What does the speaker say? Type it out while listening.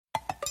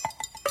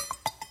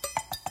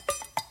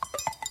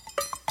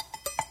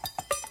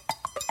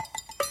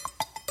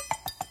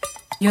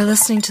You're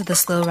listening to the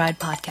Slow Ride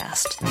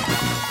Podcast.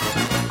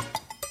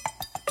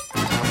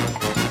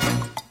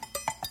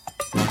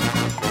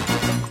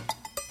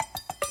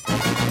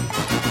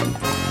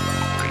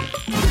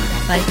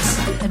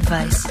 Bikes,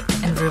 advice,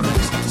 and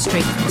rumors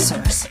straight from the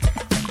source.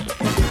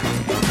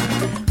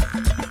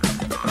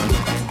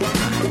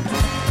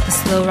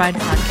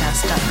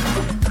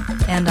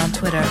 TheSlowRidePodcast.com and on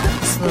Twitter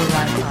at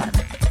TheSlowRidePod.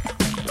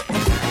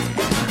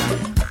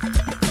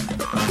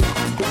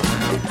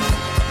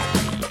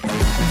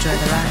 Enjoy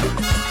the ride.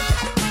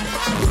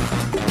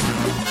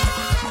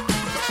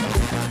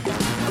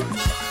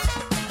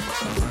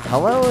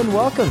 Hello and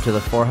welcome to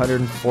the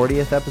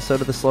 440th episode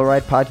of the Slow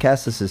Ride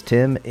Podcast. This is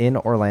Tim in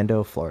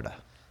Orlando, Florida.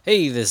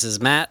 Hey, this is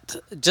Matt,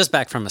 just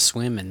back from a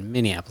swim in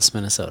Minneapolis,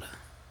 Minnesota.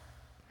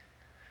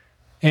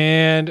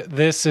 And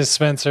this is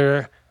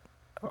Spencer,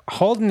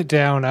 holding it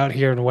down out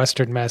here in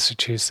Western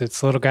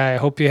Massachusetts. Little guy, I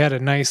hope you had a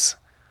nice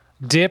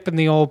dip in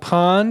the old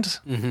pond.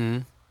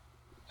 Mm-hmm.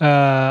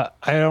 I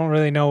don't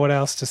really know what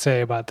else to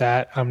say about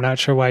that. I'm not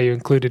sure why you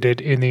included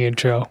it in the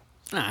intro.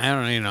 I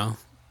don't even know.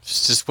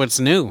 It's just what's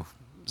new.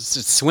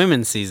 It's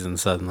swimming season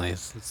suddenly.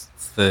 It's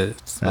new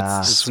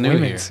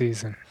Swimming here.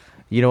 season.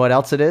 You know what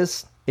else it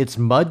is? It's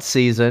mud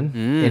season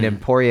in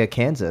Emporia,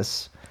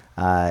 Kansas.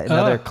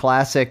 Another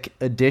classic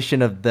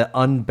edition of the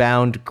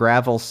Unbound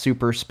Gravel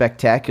Super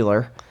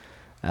Spectacular.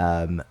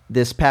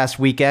 This past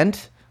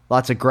weekend,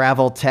 lots of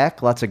gravel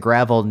tech, lots of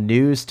gravel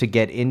news to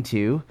get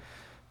into.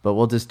 But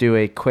we'll just do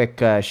a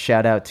quick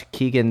shout out to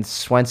Keegan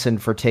Swenson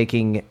for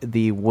taking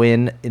the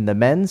win in the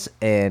men's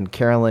and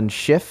Carolyn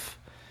Schiff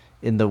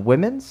in the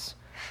women's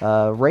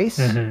race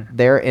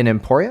there in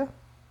Emporia.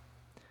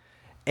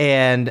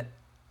 And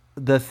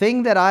the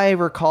thing that I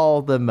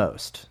recall the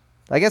most,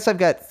 I guess I've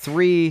got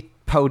 3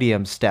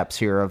 podium steps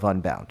here of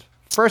Unbound.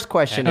 First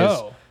question is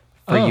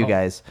for you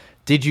guys.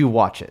 Did you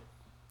watch it?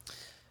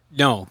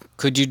 No.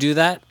 Could you do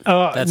that?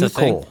 That's a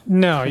thing.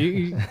 No,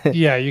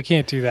 you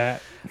can't do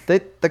that.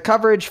 The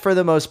coverage, for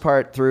the most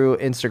part, through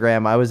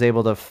Instagram, I was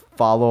able to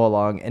follow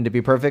along. And to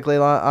be perfectly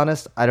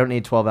honest, I don't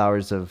need 12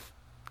 hours of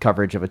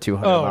coverage of a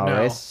 200-mile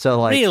race. So,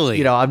 like, really?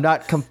 You know, I'm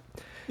not...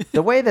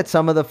 the way that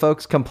some of the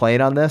folks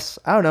complain on this,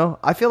 I don't know.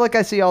 I feel like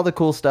I see all the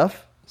cool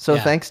stuff. So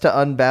thanks to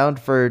Unbound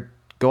for...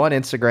 Go on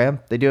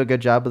Instagram. They do a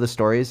good job with the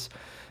stories.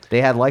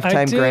 They had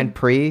Lifetime Grand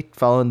Prix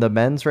following the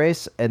men's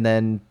race, and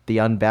then the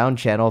Unbound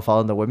channel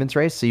following the women's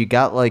race. So you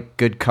got like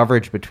good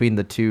coverage between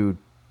the two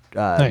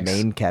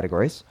main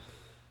categories.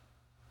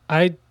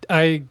 I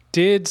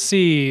did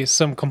see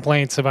some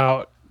complaints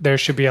about there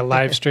should be a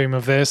live stream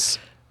of this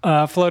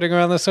floating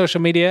around the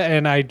social media,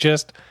 and I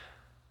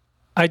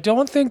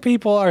don't think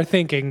people are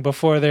thinking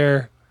before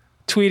they're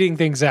tweeting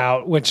things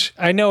out, which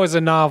I know is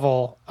a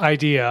novel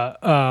idea.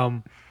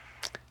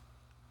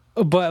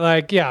 But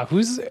like, yeah,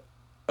 who's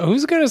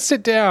gonna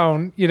sit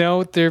down, you know,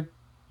 with their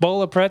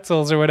bowl of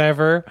pretzels or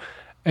whatever,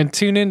 and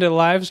tune into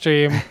live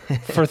stream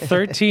for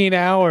 13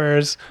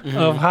 hours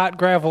of hot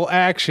gravel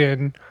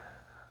action?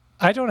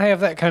 I don't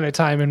have that kind of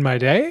time in my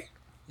day.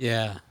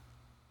 Yeah.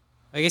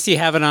 I guess you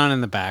have it on in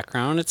the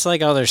background. It's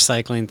like other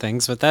cycling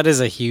things, but that is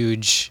a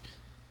huge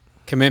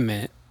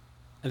commitment.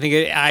 I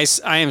think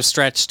I am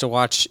stretched to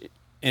watch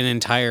an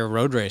entire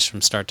road race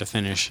from start to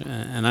finish,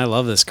 and I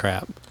love this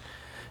crap.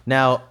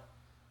 Now,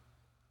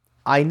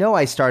 I know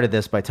I started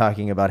this by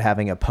talking about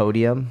having a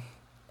podium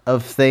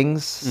of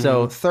things.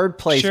 So third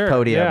place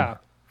podium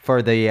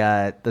for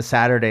the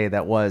Saturday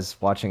that was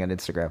watching on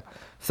Instagram.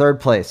 Third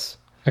place.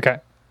 Okay.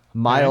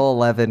 Mile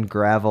 11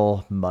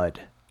 gravel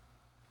mud.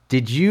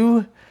 Did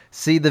you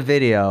see the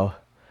video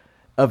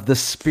of the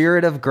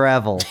Spirit of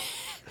Gravel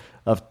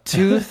of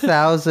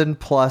 2,000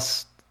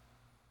 plus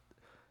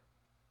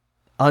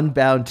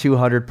Unbound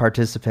 200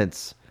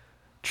 participants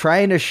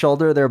trying to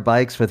shoulder their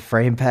bikes with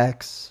frame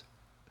packs?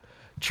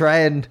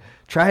 Trying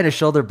to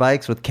shoulder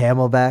bikes with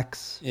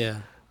camelbacks. Yeah.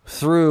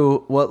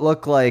 Through what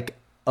looked like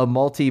a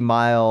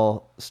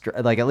multi-mile,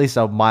 like at least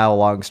a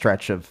mile-long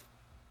stretch of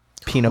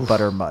peanut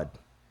butter mud.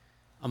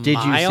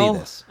 Did you see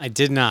this? I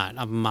did not.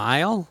 A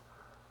mile?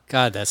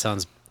 God, that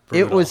sounds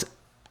brutal. It was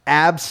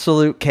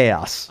absolute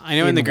chaos. I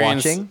know in the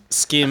grand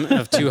scheme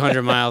of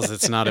 200 miles,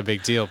 it's not a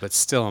big deal, but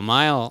still a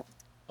mile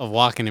of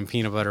walking in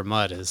peanut butter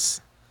mud is...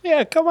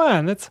 Yeah, come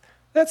on.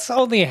 That's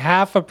only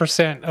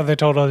 0.5% of the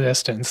total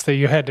distance that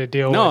you had to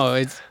deal with. No,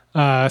 it's...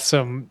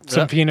 some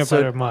peanut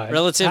butter mud.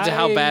 Relative to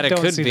how bad it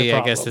could be,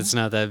 I guess problem. it's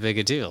not that big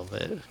a deal.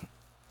 But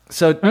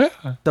So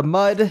the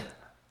mud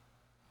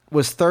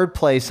was third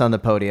place on the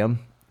podium.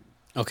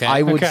 okay,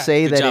 I would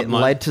say Good that job, it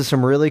Mud. led to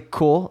some really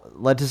cool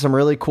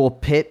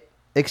pit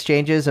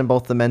exchanges in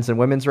both the men's and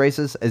women's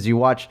races as you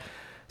watch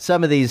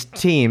some of these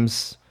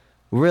teams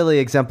really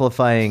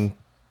exemplifying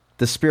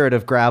the spirit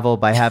of gravel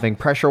by having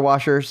pressure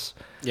washers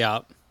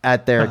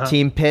at their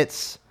team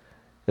pits.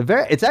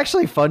 It's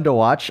actually fun to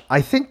watch.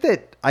 I think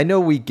that I know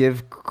we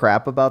give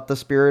crap about the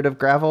spirit of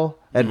gravel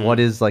and what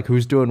is like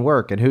who's doing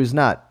work and who's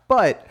not,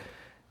 but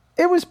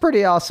it was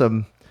pretty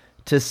awesome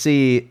to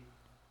see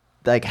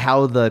like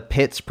how the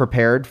pits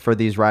prepared for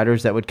these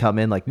riders that would come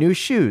in, like new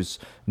shoes,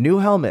 new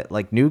helmet,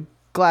 like new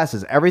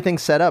glasses, everything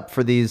set up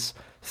for these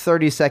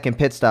 30-second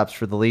pit stops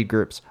for the lead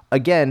groups.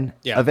 Again,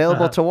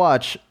 available to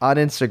watch on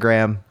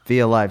Instagram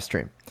via live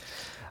stream.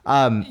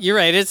 You're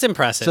right. It's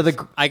impressive.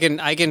 So I can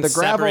separate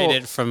gravel-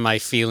 it from my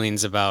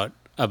feelings about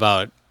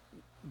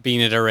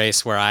being at a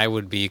race where I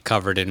would be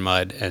covered in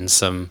mud and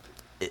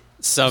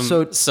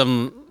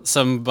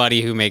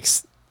somebody who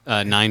makes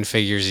 9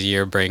 figures a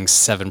year brings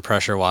 7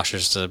 pressure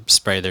washers to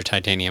spray their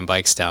titanium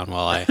bikes down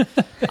while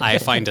I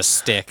find a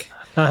stick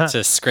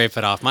to scrape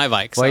it off my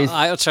bike. So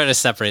I'll try to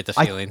separate the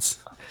feelings.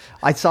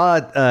 I saw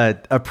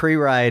a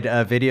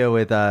pre-ride video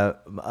with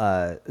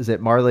is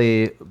it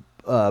Marley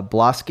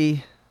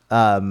Blosky,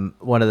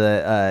 one of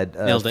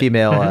the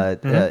female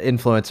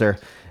influencer,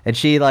 and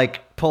she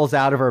like pulls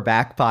out of her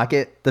back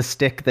pocket the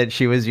stick that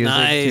she was using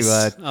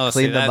to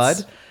clean the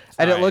mud,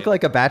 and it looked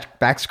like a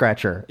back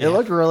scratcher. Yeah. It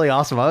looked really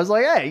awesome. I was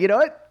like, hey, you know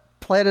what?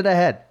 Planned it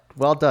ahead.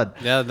 Well done.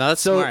 Yeah,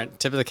 that's smart.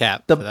 Tip of the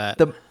cap for that.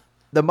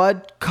 The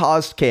mud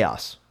caused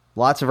chaos.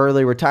 Lots of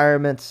early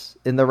retirements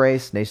in the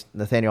race.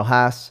 Nathaniel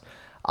Haas.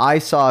 I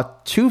saw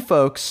 2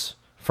 folks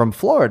from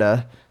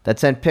Florida that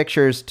sent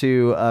pictures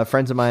to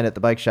friends of mine at the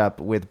bike shop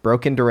with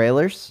broken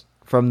derailleurs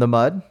from the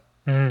mud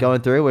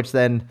going through, which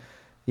then,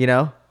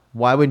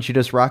 why wouldn't you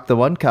just rock the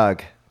one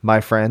cog,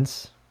 my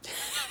friends?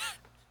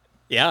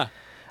 Yeah.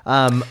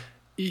 I'm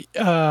going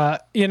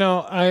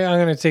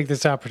to take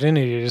this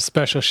opportunity to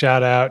special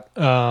shout out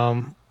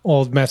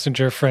old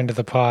messenger friend of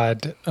the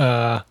pod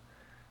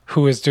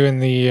who is doing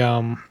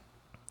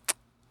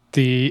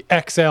the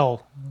XL,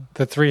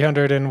 the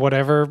 300 and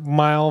whatever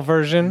mile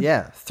version.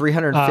 Yeah,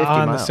 350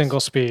 on miles. the single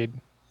speed.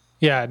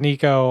 Yeah,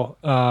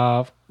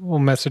 Nico,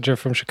 messenger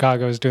from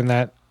Chicago, is doing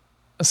that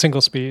a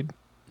single speed.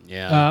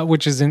 Yeah,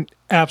 which is an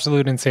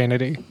absolute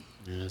insanity.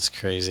 Yeah, it's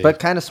crazy, but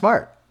kind of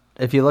smart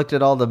if you looked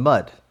at all the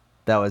mud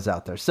that was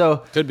out there.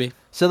 So could be.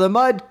 So the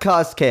mud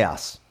caused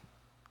chaos.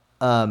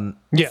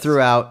 Yes.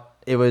 Throughout,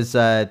 it was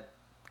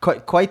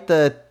quite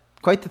the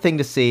thing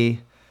to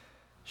see.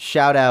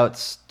 Shout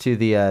outs to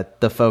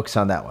the folks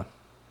on that one.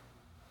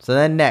 So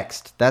then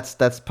next,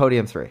 that's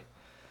podium 3.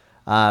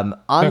 On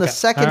the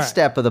second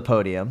step of the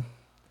podium,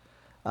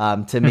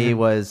 to me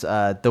was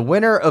the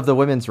winner of the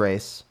women's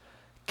race,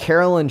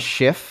 Carolyn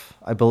Schiff,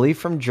 I believe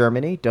from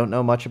Germany. Don't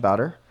know much about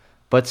her,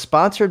 but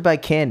sponsored by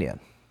Canyon.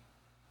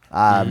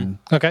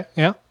 Okay,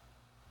 yeah.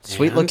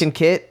 Sweet looking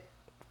kit,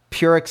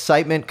 pure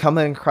excitement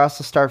coming across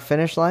the start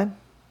finish line.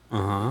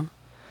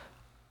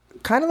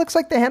 Kind of looks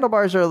like the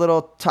handlebars are a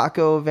little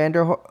Taco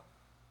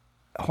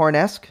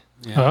Vanderhorn-esque.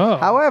 Yeah. Oh.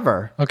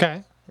 However,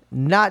 okay.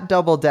 Not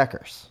double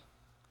deckers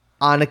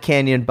on a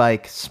Canyon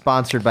bike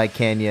sponsored by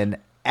Canyon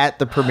at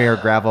the premier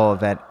gravel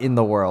event in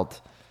the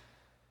world.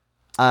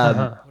 What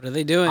are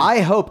they doing? I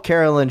hope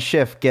Carolyn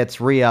Schiff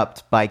gets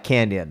re-upped by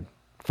Canyon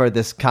for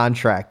this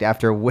contract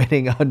after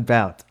winning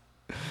Unbound.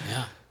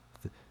 Yeah.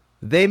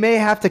 They may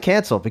have to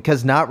cancel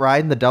because not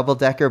riding the double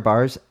decker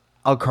bars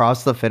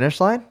across the finish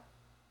line.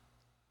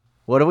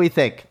 What do we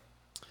think?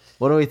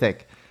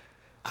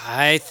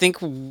 I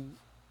think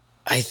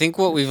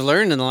what we've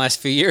learned in the last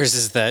few years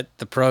is that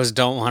the pros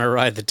don't want to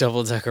ride the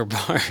double-decker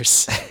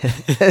bars.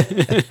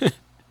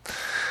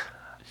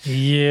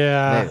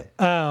 Yeah.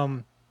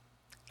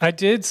 I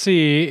did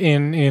see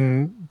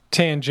in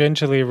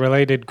tangentially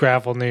related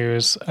gravel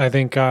news, I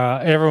think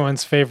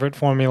everyone's favorite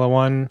Formula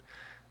One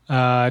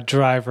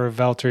driver,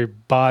 Valtteri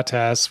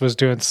Bottas, was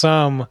doing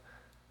some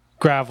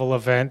gravel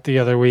event the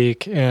other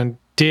week, and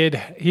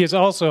he is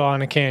also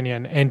on a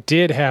Canyon and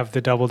did have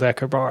the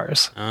double-decker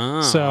bars.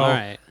 Oh, so all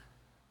right.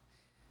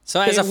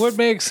 So it would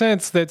make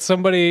sense that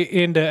somebody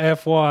into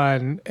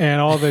F1 and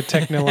all the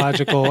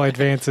technological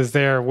advances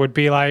there would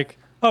be like,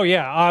 oh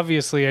yeah,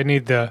 obviously I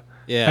need the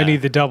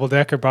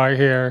double-decker bar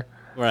here.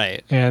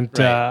 Right. And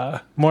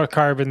more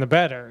carbon the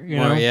better, you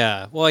know?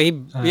 Yeah. Well,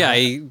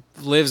 he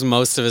lives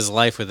most of his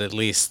life with at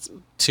least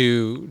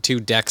two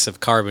decks of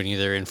carbon,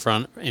 either in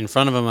front of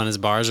him on his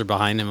bars or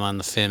behind him on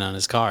the fin on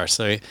his car.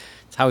 So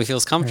it's how he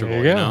feels comfortable,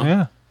 you know?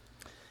 Yeah.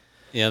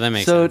 Yeah, that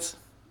makes sense.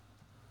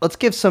 Let's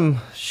give some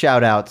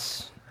shout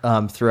outs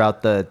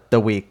throughout the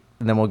week,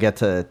 and then we'll get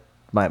to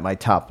my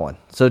top one.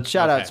 So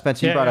shout out,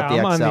 Spencer, you brought up the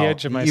XL. I'm on the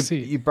edge of my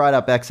seat. You brought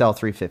up XL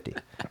 350.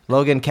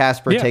 Logan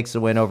Casper takes the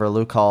win over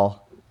Luke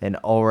Hall and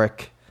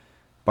Ulrich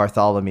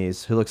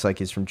Bartholomews, who looks like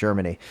he's from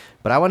Germany.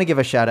 But I want to give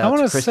a shout out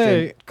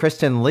to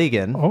Kristen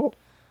Ligon,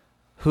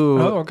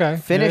 who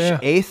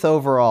finished 8th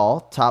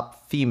overall,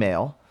 top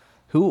female,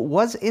 who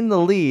was in the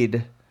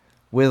lead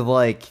with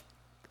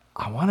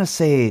I want to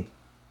say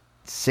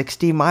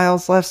 60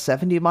 miles left,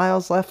 70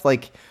 miles left,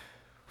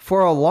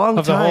 for a long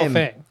time. The whole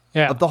thing.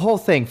 Yeah. Of the whole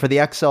thing for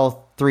the XL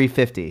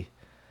 350.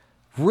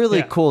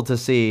 Really cool to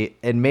see,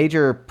 and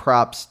major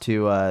props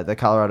to the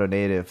Colorado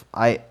native.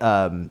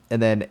 And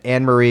then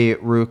Anne-Marie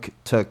Rook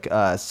took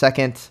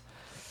second,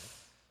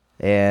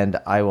 and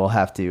I will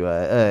have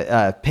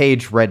to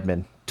Paige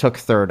Redmond took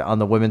third on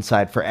the women's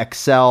side for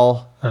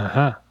XL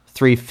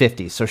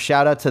 350. So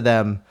shout out to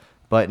them,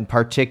 but in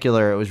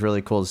particular, it was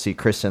really cool to see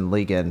Kristen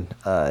Ligon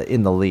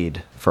in the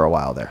lead for a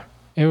while there.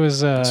 It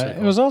was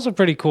it was also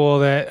pretty cool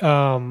that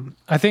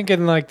I think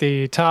in like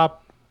the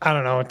top, I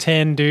don't know,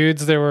 10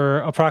 dudes, there were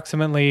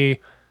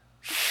approximately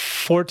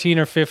 14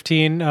 or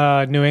 15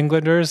 New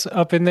Englanders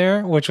up in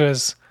there, which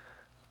was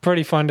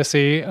pretty fun to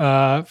see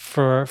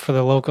for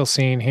the local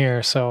scene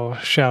here. So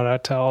shout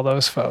out to all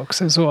those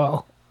folks as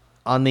well.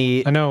 On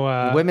the I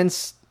know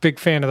women's, big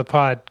fan of the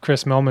pod,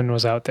 Chris Millman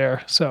was out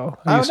there. So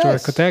I used to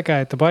work with that guy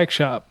at the bike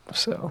shop.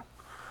 So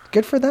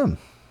good for them.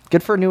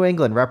 Good for New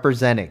England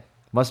representing.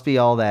 Must be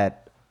all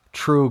that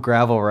true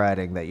gravel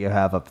riding that you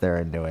have up there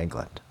in New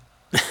England.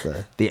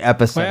 The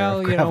epicenter well,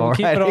 of you gravel know, we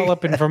keep riding. it all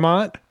up in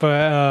Vermont,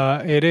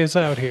 but it is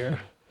out here.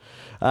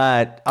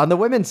 On the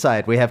women's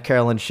side, we have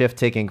Carolyn Schiff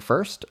taking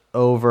first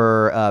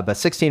over about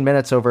 16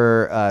 minutes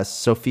over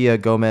Sofia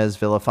Gomez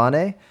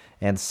Villafane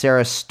and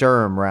Sarah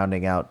Sturm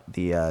rounding out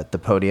the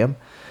podium.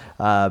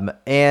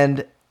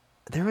 And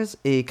there was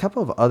a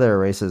couple of other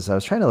races. I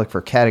was trying to look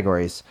for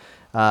categories.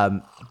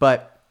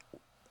 But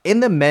in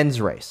the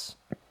men's race,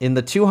 in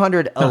the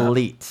 200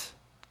 elite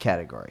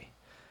category,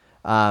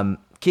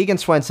 Keegan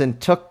Swenson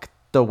took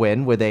the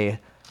win with it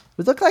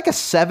looked like a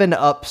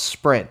 7-up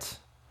sprint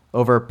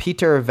over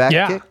Peter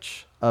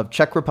Vakic of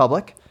Czech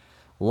Republic.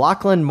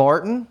 Lachlan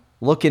Martin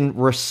looking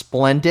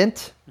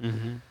resplendent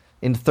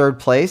in third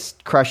place,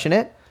 crushing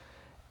it.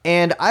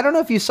 And I don't know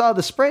if you saw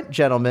the sprint,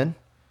 gentlemen,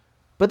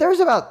 but there's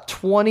about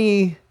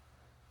 20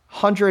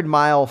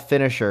 100-mile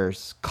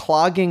finishers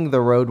clogging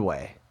the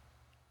roadway.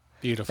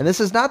 Beautiful. And this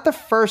is not the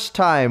first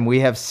time we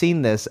have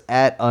seen this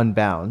at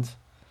Unbound.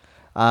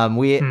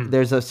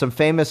 There's some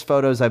famous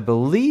photos, I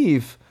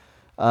believe,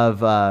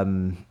 of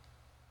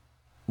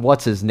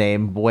what's his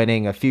name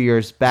winning a few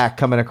years back,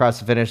 coming across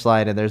the finish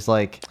line, and there's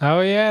like,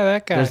 oh yeah,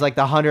 that guy. there's like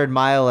the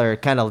 100-miler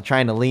kind of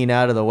trying to lean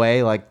out of the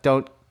way, like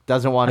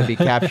doesn't want to be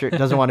captured,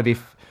 doesn't want to be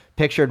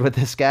pictured with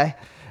this guy.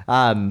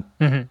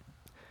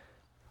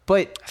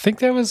 But I think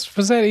that was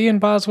that Ian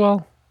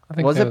Boswell? I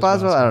think was that it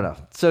Boswell? I don't know.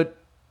 So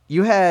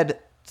you had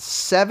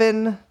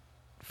 7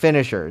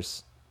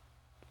 finishers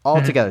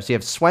all together. So you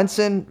have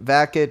Swenson,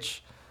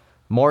 Vakic,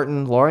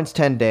 Morton, Lawrence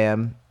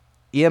Tendam,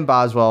 Ian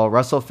Boswell,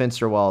 Russell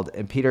Finsterwald,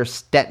 and Peter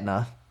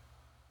Stetna.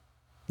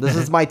 This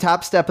is my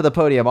top step of the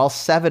podium. All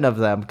 7 of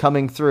them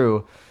coming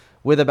through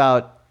with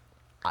about,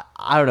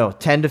 I don't know,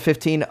 10 to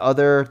 15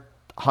 other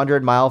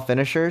 100-mile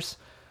finishers.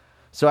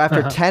 So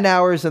after 10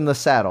 hours in the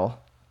saddle,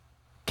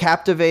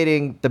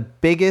 captivating the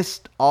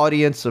biggest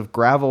audience of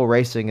gravel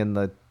racing in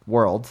the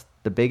world,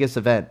 the biggest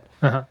event,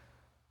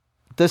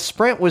 the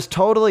sprint was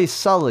totally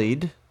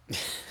sullied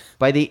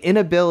by the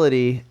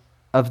inability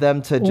of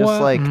them to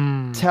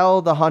just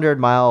tell the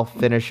 100-mile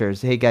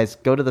finishers, "Hey guys,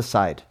 go to the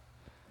side."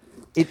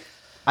 It's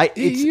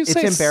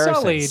embarrassing.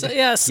 sullied. So,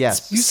 yes.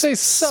 Yes. You say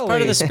It's sullied.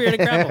 part of the spirit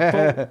of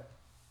gravel.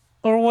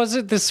 Or was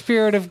it the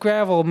spirit of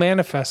gravel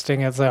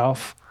manifesting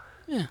itself?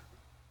 That's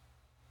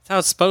how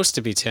it's supposed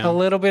to be, Tim. A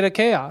little bit of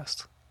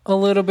chaos, a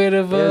little bit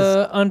of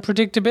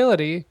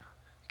unpredictability.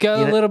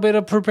 Got a little bit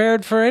of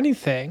prepared for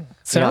anything.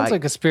 Sounds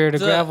like a spirit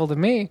of gravel to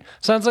me.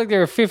 Sounds like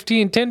there are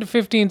 10 to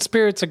 15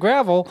 spirits of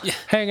gravel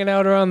hanging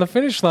out around the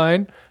finish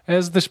line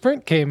as the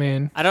sprint came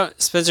in.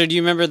 Spencer, do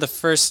you remember the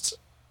first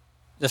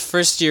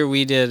year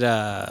we did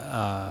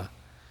what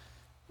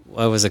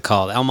was it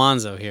called?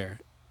 Almanzo here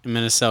in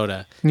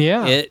Minnesota.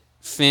 Yeah. It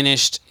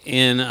finished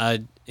in a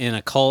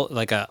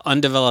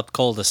undeveloped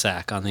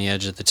cul-de-sac on the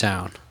edge of the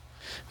town.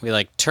 We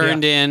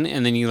turned in,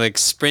 and then you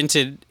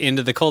sprinted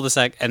into the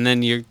cul-de-sac, and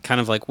then you're kind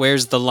of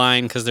where's the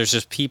line? Because there's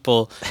just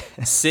people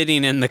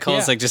sitting in the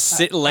cul-de-sac, just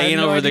laying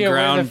over the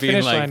ground,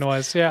 being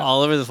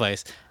all over the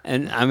place.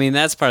 And I mean,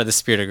 that's part of the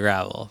spirit of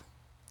gravel.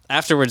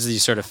 Afterwards, you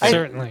sort of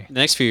certainly. The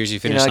next few years, you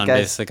finish on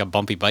this a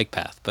bumpy bike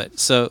path, but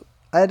it's all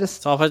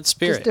about the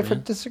spirit.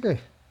 Disagree.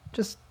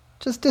 Just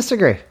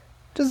disagree.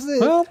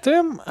 Well,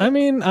 Tim, I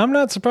mean, I'm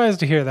not surprised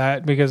to hear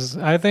that because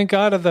I think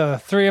out of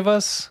the 3 of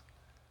us,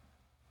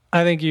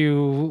 I think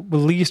you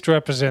least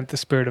represent the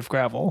spirit of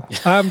gravel.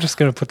 I'm just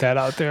going to put that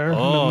out there.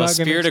 Oh,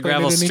 spirit of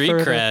gravel street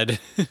cred.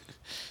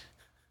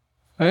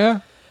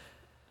 Yeah.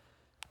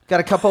 Got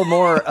a couple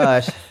more.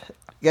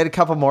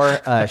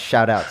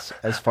 Shout outs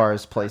as far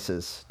as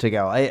places to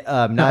go.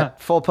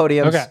 Not full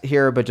podiums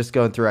here, but just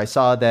going through. I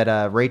saw that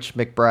Rach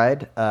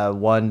McBride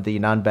won the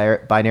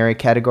non-binary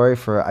category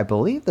for, I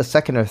believe, the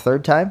 2nd or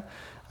 3rd time.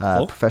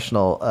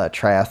 Professional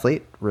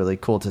triathlete. Really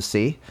cool to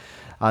see.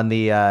 On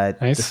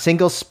the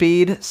single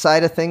speed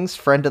side of things,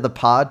 friend of the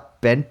pod,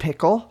 Ben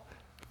Pickle,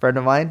 friend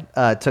of mine,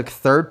 took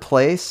 3rd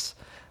place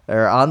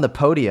or on the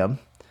podium,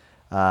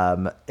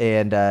 and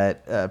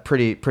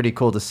pretty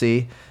cool to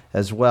see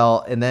as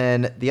well. And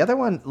then the other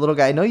one, little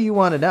guy, I know you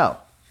want to know,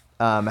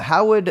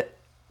 how would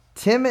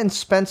Tim and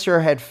Spencer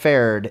had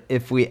fared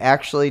if we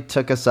actually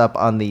took us up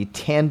on the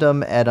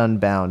tandem at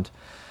Unbound?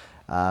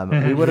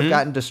 We would have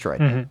gotten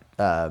destroyed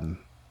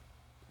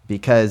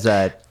because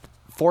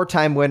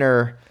 4-time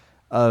winner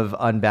of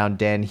Unbound,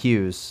 Dan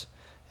Hughes,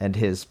 and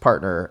his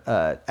partner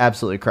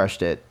absolutely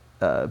crushed it,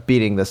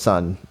 beating the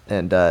Sun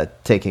and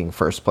taking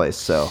 1st place.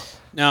 So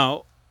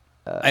now,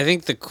 I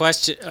think the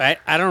question, I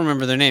don't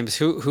remember their names.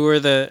 Who are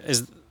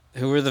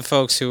Who were the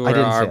folks who I were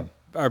didn't see our 'em.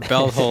 our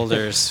belt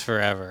holders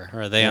forever?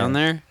 Are they on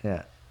there?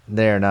 Yeah,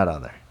 they are not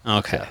on there.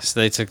 Okay, so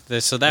they took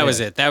this. So that was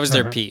it. That was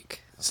their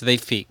peak. So they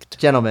peaked.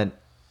 Gentlemen,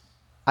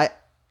 it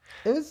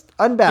was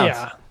Unbound.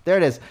 Yeah. There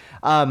it is.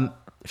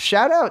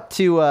 Shout out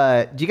to,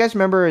 do you guys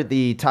remember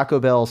the Taco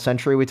Bell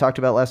Century we talked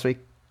about last week?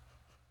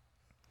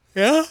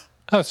 Yeah.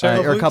 Oh,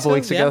 sorry. Or a couple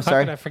weeks ago, How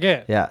sorry. could I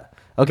forget? Yeah.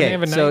 I've Okay, been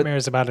having so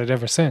nightmares about it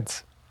ever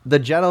since. the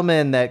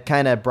gentleman that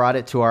kind of brought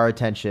it to our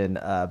attention,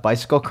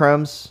 Bicycle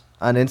Crumbs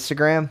on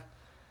Instagram,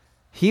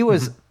 he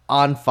was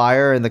on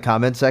fire in the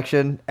comment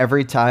section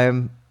every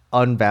time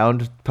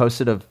Unbound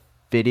posted a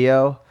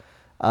video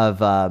of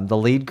the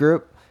lead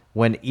group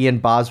when Ian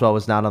Boswell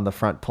was not on the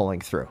front pulling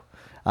through.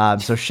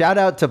 So shout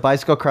out to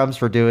Bicycle Crumbs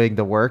for doing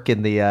the work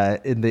in the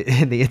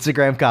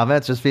Instagram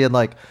comments, just being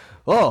like,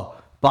 "Oh,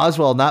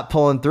 Boswell not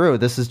pulling through.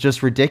 This is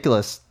just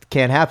ridiculous.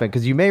 Can't happen."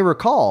 Because you may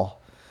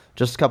recall,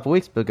 just a couple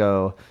weeks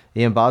ago,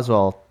 Ian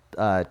Boswell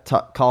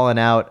calling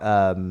out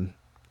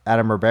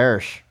Adam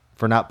Riberish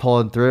for not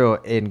pulling through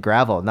in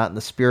gravel, not in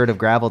the spirit of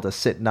gravel, to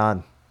sitting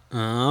on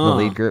the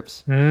lead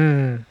groups.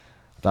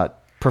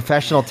 But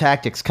professional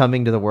tactics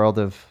coming to the world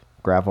of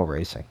gravel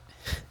racing.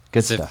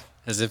 Good stuff.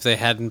 As if they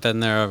hadn't been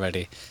there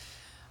already.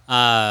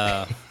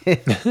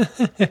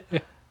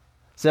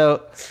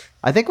 So,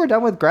 I think we're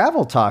done with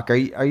gravel talk.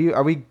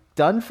 Are we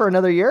done for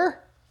another year?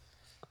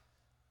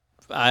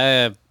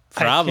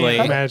 Probably.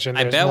 can't imagine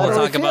I there's bet more. we'll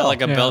How do talk we about feel?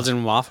 like a Yeah.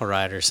 Belgian waffle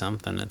ride or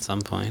something at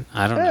some point.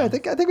 I don't Yeah, know. I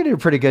think we did a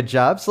pretty good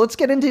job. So let's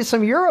get into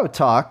some Euro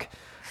talk.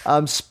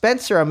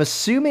 Spencer, I'm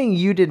assuming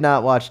you did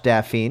not watch the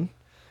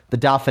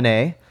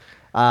Dauphiné.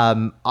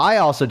 I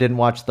also didn't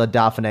watch the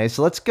Dauphiné.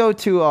 So let's go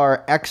to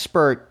our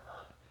expert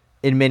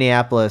in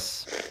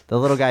Minneapolis, the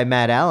little guy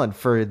Matt Allen,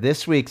 for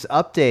this week's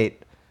update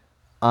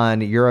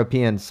on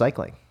European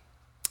cycling.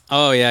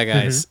 Oh yeah,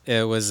 guys,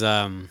 it was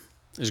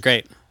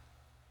great.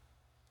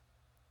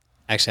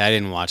 Actually, I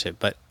didn't watch it,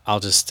 but I'll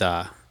just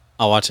I'll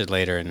watch it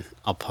later and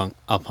I'll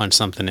punch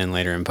something in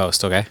later in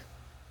post. Okay.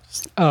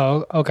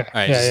 Oh, okay. All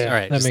right. Yeah, all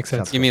right. that just makes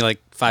sense. Give me like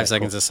 5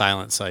 seconds of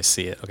silence so I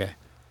see it. Okay.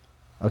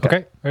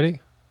 Okay,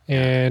 ready?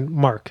 And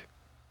Mark.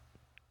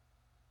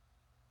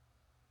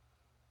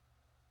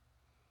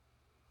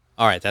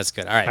 All right, that's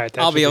good. All right, right,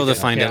 that I'll should be be able to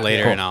good. find Yeah, it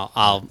later, cool. and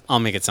I'll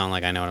make it sound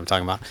like I know what I'm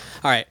talking about.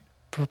 All right.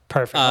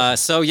 Perfect.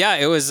 So yeah,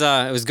 it was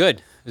good.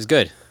 It was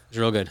good. It was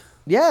real good.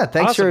 Yeah,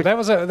 thanks Awesome. for That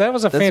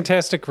was a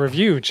fantastic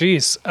review.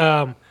 Jeez.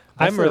 I'm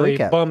the really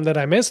recap. bummed that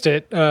I missed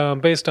it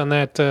based on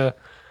that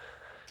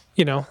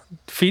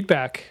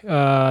feedback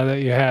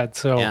that you had.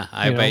 So Yeah,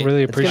 I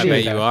really bet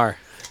appreciate that. you are.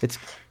 It's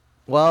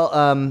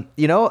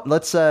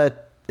let's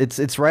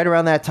it's right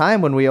around that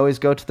time when we always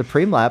go to the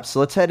preem lap. So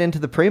let's head into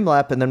the preem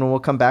lap, and then when we'll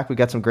come back, we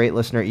got some great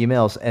listener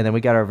emails, and then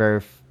we got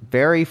our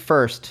very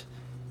first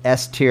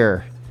S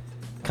tier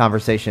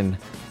conversation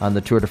on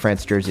the Tour de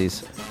France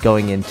jerseys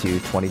going into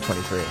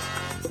 2023.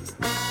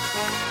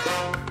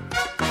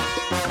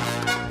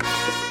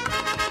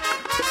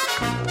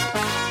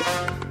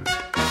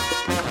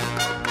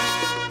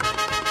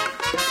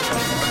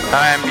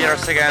 Hi, I'm Peter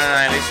Sagan and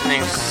I'm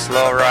listening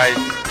Slow Ride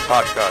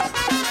podcast.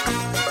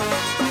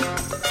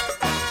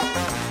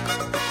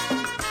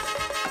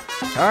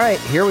 All right,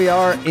 here we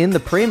are in the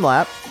preem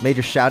lap.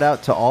 Major shout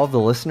out to all of the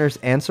listeners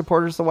and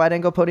supporters of the Wide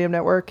Angle Podium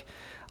Network.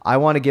 I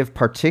want to give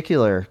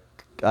particular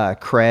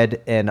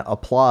cred and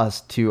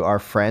applause to our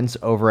friends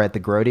over at the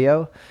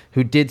Grodio,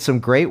 who did some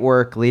great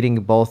work leading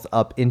both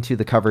up into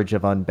the coverage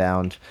of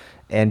Unbound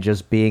and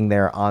just being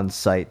there on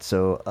site.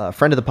 So a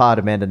friend of the pod,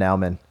 Amanda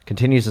Nauman,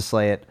 continues to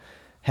slay it.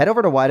 Head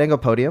over to Wide Angle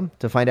Podium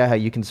to find out how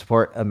you can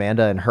support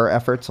Amanda and her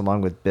efforts,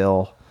 along with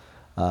Bill,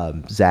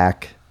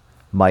 Zach,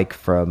 Mike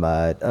from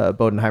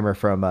Bodenheimer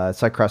from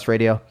Cycross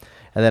Radio,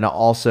 and then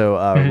also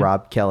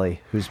Rob Kelly,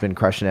 who's been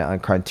crushing it on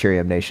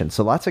Criterium Nation.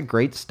 So lots of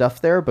great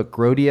stuff there, but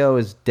Grodio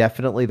is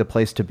definitely the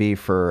place to be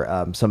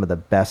for some of the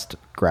best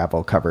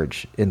gravel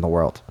coverage in the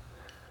world.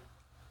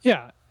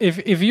 Yeah.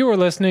 If you were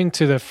listening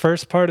to the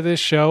first part of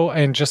this show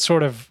and just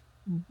sort of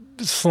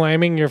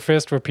slamming your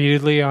fist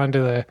repeatedly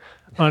onto the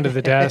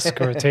desk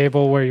or a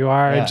table where you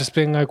are and just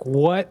being like,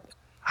 what?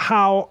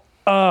 How?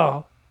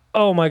 Oh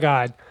my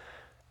God.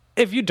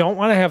 If you don't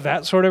want to have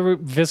that sort of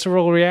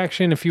visceral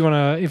reaction, if you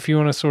want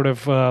to sort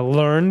of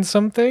learn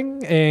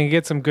something and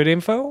get some good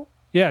info,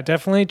 yeah,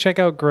 definitely check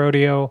out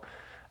Grodio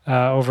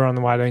over on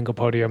the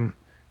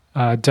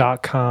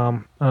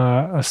wideanglepodium.com,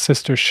 a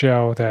sister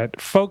show that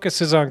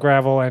focuses on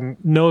gravel and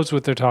knows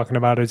what they're talking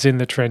about. It's in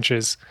the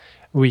trenches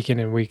week in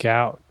and week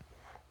out.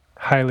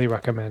 Highly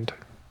recommend.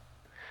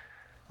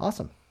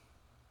 Awesome.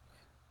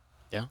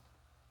 Yeah.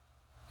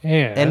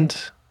 And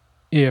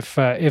if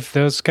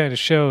those kind of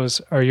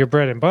shows are your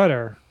bread and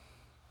butter,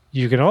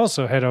 you can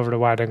also head over to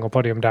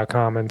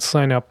wideanglepodium.com and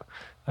sign up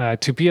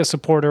to be a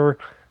supporter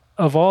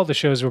of all the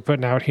shows we're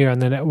putting out here on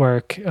the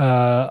network.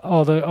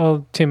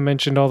 All Tim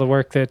mentioned all the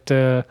work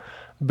that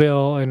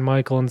Bill and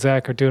Michael and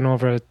Zach are doing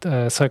over at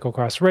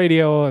Cyclocross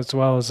Radio, as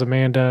well as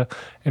Amanda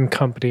and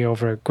company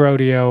over at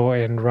Grodio,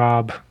 and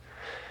Rob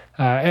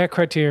at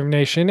Criterium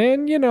Nation.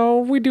 And,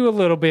 we do a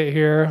little bit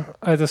here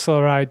at the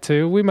Slow Ride,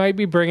 too. We might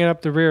be bringing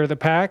up the rear of the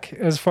pack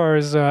as far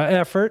as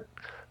effort.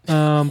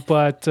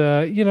 But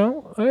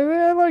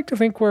I like to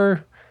think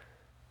we're,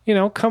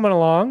 coming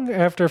along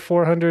after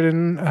 400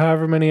 and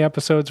however many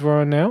episodes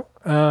we're on now.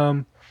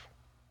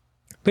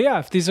 But yeah,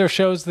 if these are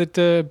shows that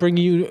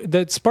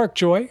that spark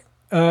joy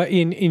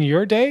in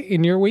your day,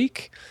 in your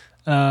week,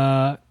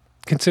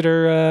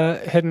 consider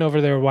heading over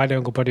there at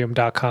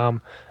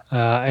wideanglepodium.com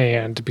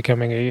and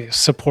becoming a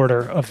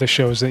supporter of the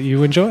shows that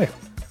you enjoy.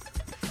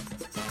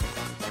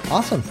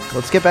 Awesome.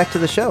 Let's get back to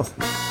the show.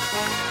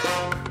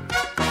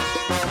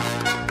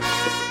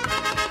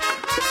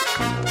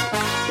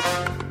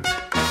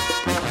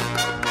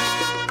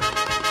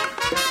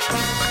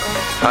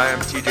 Hi,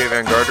 I'm TJ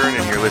Van Garderen,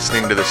 and you're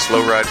listening to the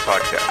Slow Ride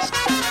Podcast.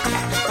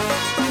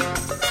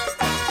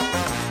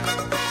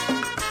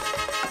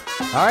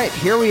 All right,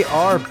 here we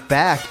are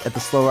back at the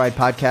Slow Ride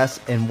Podcast,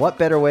 and what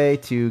better way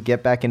to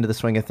get back into the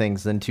swing of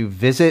things than to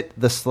visit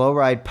the Slow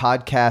Ride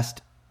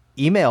Podcast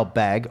email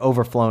bag,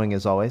 overflowing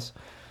as always.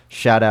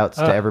 Shout outs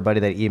to everybody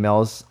that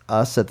emails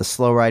us at the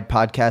Slow Ride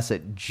Podcast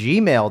at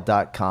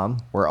gmail.com,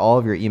 where all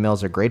of your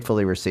emails are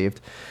gratefully received.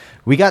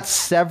 We got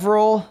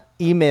several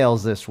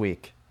emails this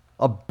week,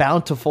 a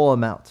bountiful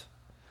amount,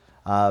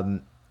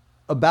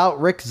 about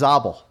Rick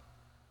Zabel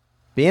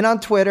being on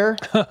Twitter,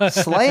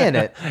 slaying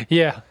it.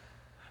 Yeah.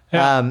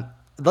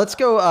 Let's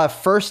go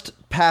first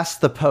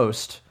past the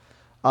post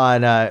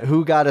on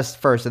who got us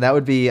first, and that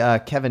would be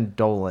Kevin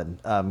Dolan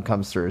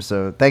comes through.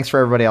 So thanks for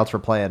everybody else for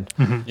playing.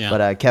 Yeah.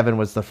 But Kevin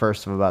was the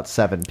first of about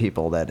 7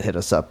 people that hit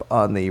us up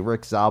on the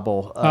Rick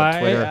Zabel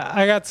Twitter.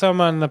 I got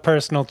some on the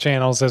personal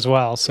channels as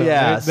well. So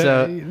Yeah,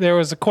 there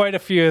was quite a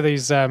few of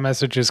these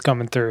messages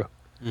coming through.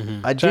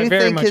 Mm-hmm. I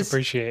very much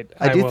appreciate.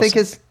 I do think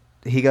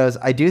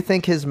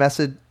his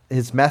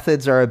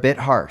methods are a bit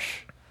harsh,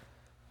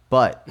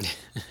 but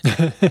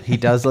he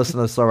does listen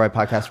to the Slow Ride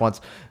Podcast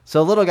once.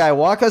 So, little guy,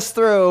 walk us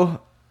through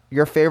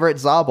your favorite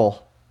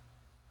Zabel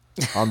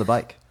on the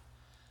bike.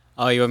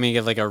 Oh, you want me to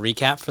give like a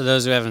recap for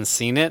those who haven't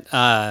seen it?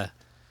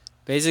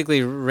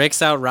 Basically,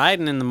 Rick's out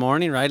riding in the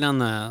morning, riding on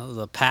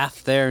the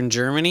path there in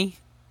Germany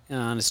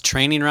on his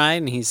training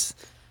ride, and he's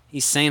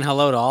saying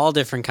hello to all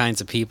different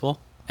kinds of people.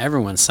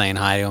 Everyone's saying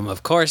hi to him.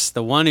 Of course,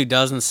 the one who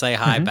doesn't say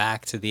hi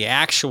back to the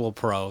actual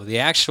pro, the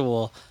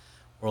actual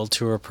World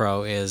Tour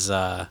pro is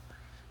a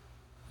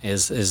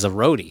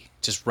roadie.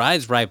 Just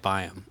rides right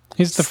by him.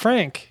 He's the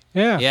Frank.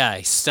 Yeah. Yeah,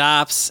 he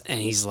stops and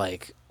he's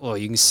like, oh,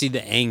 you can see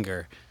the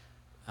anger.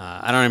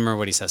 I don't remember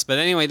what he says. But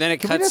anyway, then it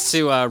cuts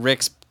to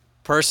Rick's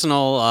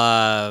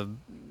personal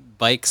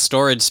bike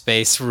storage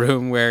space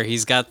room where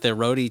he's got the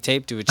roadie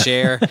taped to a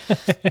chair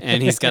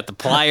and he's got the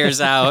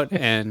pliers out,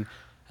 and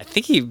I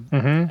think he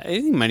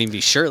might even be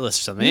shirtless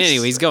or something.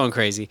 Anyway, he's going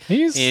crazy.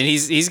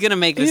 He's going to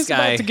make this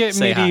guy about to get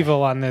say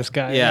medieval hi. on this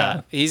guy.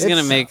 Yeah, he's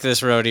going to make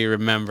this roadie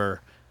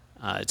remember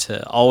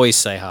to always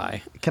say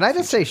hi. Can I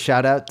just say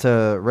shout out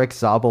to Rick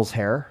Zabel's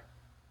hair?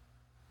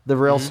 The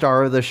real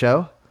star of the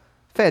show.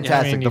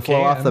 Fantastic. The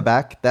flow off the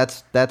back.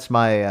 This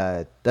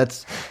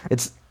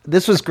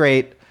was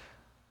great.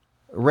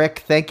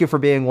 Rick, thank you for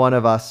being one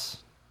of us.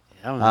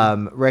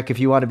 Rick, if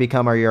you want to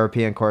become our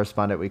European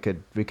correspondent, we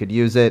could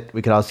use it.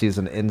 We could also use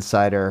an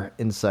insider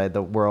inside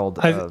the world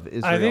of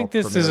Israel. I think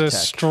this is a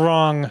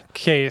strong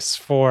case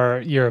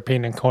for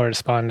European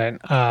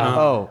correspondent.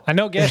 I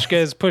know Geshka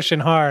is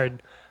pushing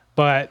hard,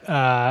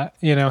 but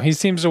he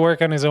seems to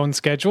work on his own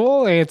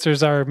schedule.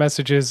 Answers our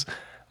messages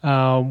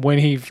when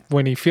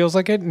he feels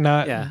like it,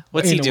 not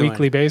What's in he a doing?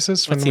 weekly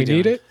basis when we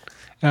need it.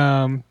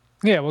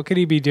 What could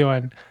he be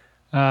doing?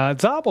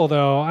 Zabel,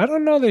 though, I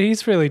don't know that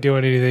he's really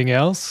doing anything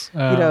else.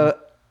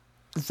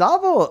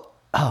 Zabel,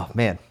 oh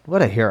man,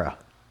 what a hero.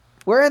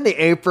 Wearing the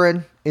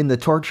apron in the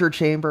torture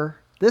chamber.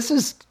 This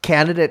is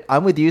candidate.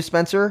 I'm with you,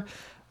 Spencer.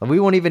 We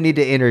won't even need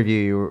to interview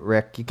you,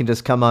 Rick. You can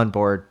just come on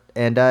board.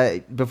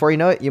 And before you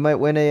know it, you might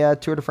win a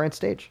Tour de France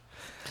stage.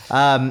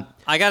 I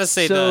gotta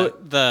say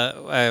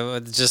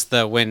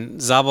when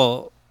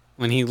Zabel,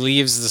 when he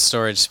leaves the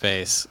storage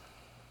space,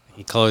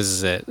 he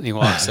closes it and he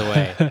walks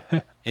away.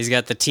 He's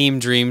got the Team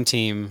Dream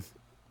Team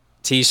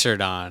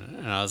T-shirt on,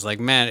 and I was like,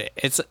 man,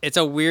 it's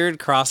a weird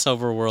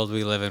crossover world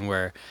we live in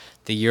where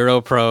the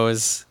Euro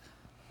pros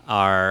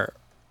are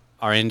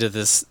into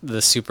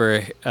the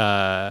super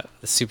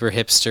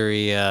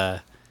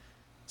hipstery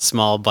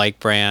small bike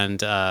brand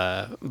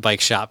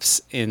bike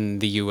shops in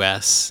the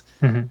U.S.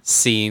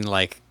 Seeing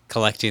like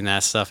collecting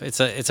that stuff.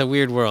 It's a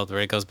weird world where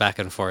it goes back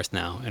and forth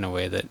now in a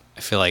way that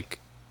I feel like,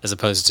 as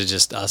opposed to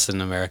just us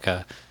in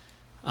America,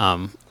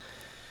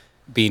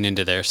 being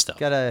into their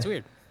stuff. It's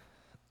weird.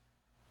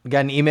 We got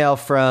an email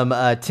from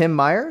Tim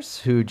Myers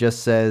who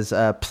just says,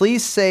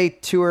 please say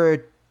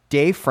Tour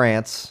de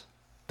France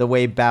the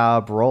way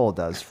Bob Roll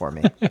does for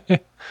me.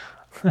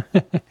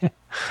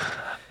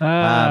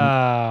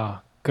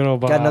 Good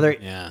old Bob. Got another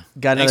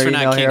Thanks for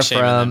email not here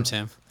kink-shaming from them,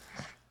 Tim.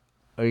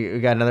 We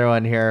got another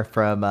one here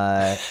from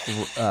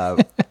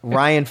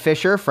Ryan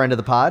Fisher, friend of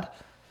the pod.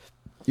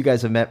 You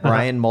guys have met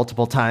Ryan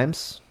multiple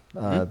times.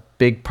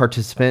 big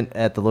participant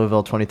at the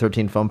Louisville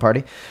 2013 foam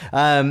party.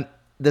 The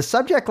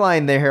subject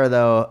line there,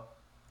 though,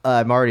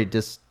 I'm already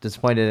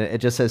disappointed in it. It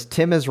just says,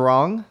 Tim is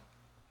wrong.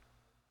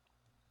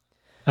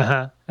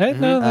 No,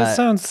 that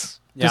sounds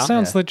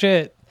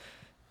legit.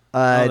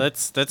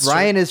 That's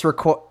Ryan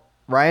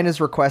is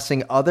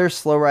requesting other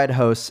Slow Ride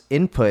hosts'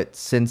 input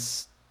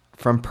since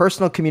from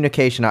personal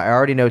communication, I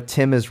already know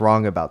Tim is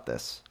wrong about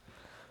this.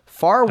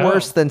 Far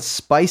worse than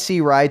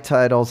spicy ride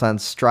titles on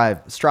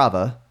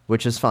Strava,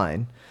 which is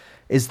fine,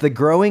 is the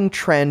growing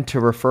trend to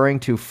referring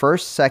to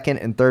first, second,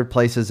 and third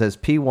places as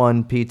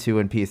P1, P2,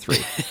 and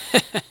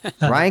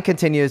P3. Ryan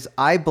continues,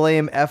 I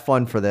blame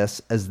F1 for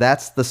this, as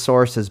that's the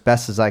source as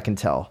best as I can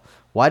tell.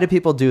 Why do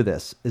people do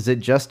this? Is it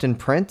just in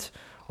print?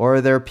 Or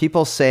are there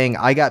people saying,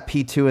 I got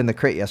P2 in the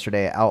crit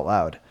yesterday out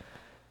loud?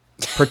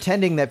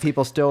 Pretending that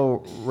people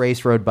still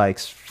race road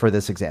bikes for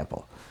this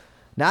example.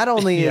 Not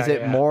only is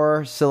it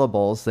more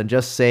syllables than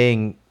just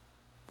saying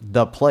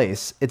the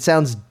place, it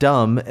sounds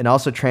dumb and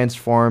also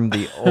transforms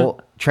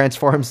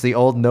the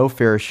old No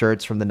Fear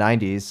shirts from the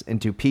 90s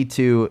into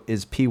P2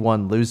 is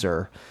P1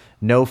 loser.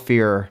 No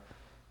fear.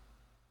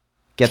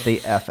 Get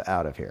the F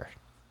out of here.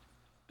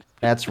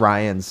 That's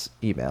Ryan's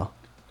email.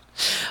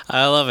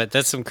 I love it.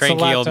 That's some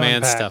cranky old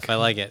man stuff. I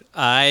like it.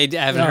 I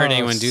haven't heard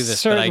anyone do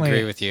this, but I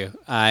agree with you.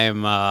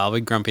 I'll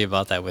be grumpy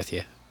about that with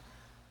you.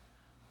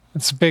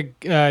 It's big.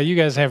 You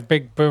guys have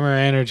big boomer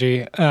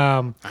energy.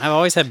 I've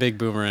always had big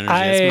boomer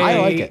energy.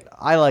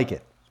 I like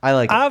it.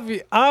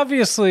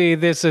 Obviously,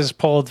 this is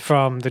pulled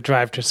from the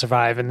Drive to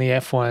Survive and the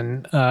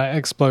F1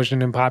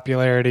 explosion in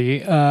popularity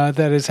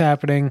that is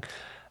happening.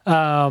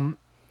 I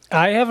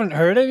haven't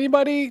heard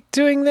anybody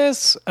doing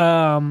this.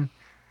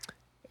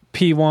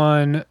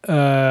 P1,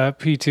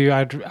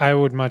 P2. I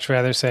would much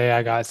rather say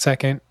I got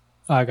second,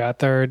 I got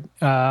third.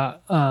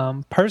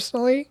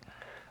 Personally,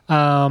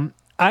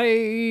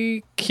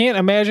 I can't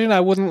imagine. I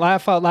wouldn't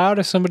laugh out loud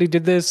if somebody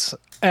did this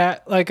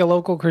at like a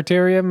local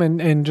criterium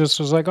and just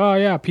was like, "Oh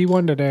yeah,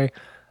 P1 today."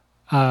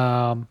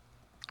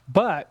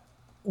 But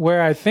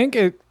where I think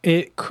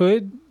it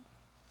could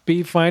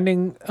be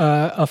finding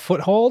a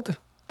foothold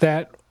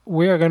that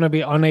we are going to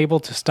be unable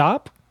to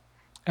stop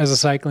as a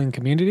cycling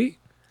community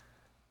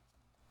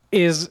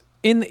is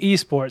in the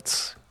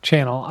esports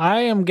channel.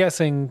 I am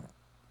guessing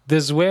the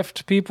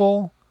Zwift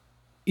people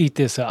eat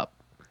this up.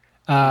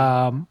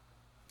 And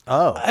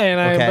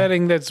I'm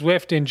betting that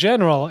Zwift in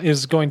general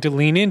is going to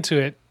lean into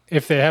it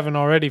if they haven't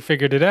already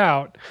figured it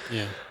out.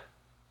 Yeah.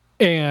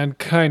 And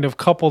kind of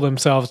couple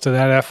themselves to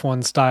that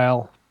F1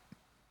 style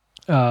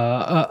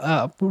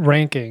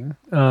ranking.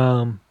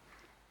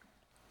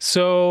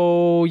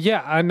 So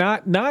yeah, I'm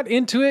not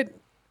into it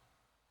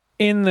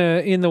in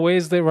the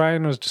ways that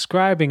Ryan was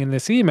describing in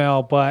this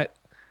email, but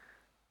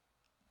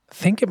I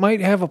think it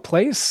might have a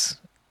place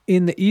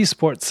in the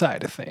esports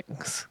side of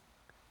things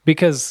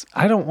because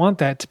I don't want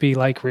that to be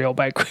like real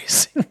bike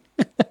racing.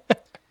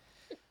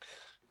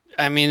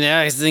 I mean,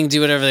 I think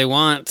do whatever they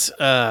want.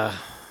 Can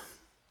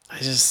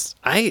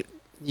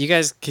you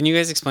guys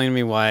explain to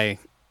me why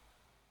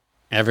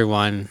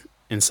everyone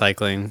in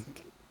cycling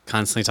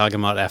constantly talking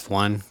about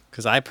F1?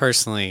 Because I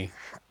personally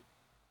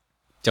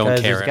don't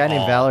care there's a guy at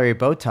named all. Valerie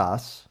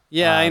Botas.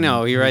 Yeah, I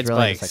know. He rides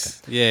really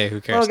bikes. Yeah,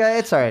 who cares? Okay,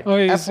 it's all right. Oh,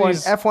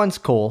 F1's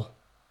cool.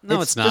 No,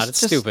 it's not.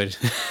 It's stupid.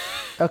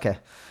 Okay.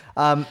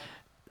 I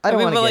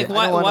don't want to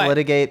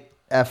litigate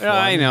F1. No,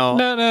 I know.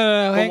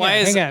 No. Hang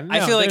on.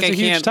 I feel like there's I a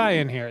huge can't tie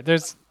in here.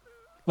 Let's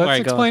right,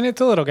 explain it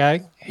to little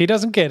guy. He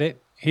doesn't get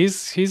it.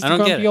 He's the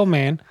grumpy old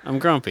man. I'm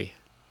grumpy.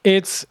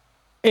 It's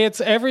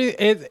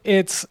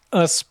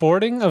a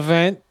sporting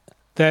event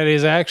that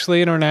is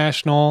actually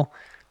international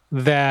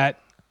that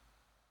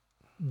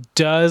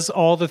does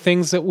all the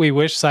things that we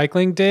wish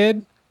cycling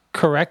did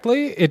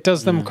correctly. It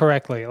does them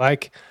correctly.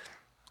 Like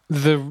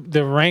the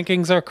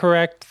rankings are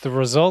correct, the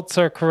results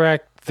are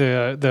correct,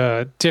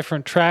 the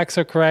different tracks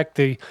are correct,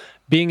 the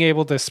being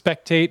able to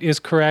spectate is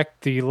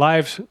correct, the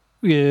live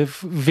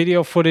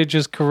video footage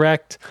is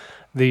correct,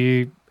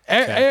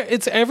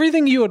 it's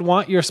everything you would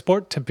want your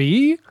sport to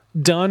be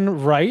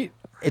done right.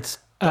 It's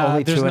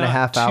only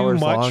 2.5 hours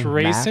too much long,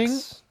 racing.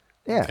 max.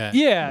 Yeah. Okay.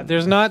 Yeah,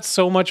 there's not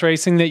so much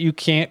racing that you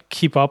can't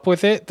keep up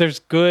with it. There's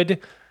good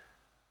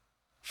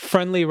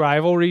friendly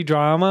rivalry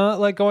drama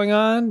like going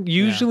on.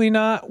 Usually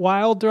not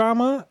wild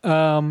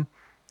drama.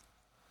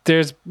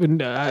 There's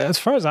been, as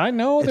far as I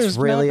know, there's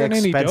really not been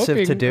any expensive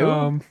doping. to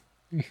do.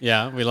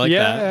 Yeah, we like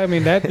Yeah, that. I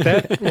mean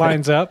that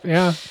lines up.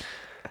 Yeah.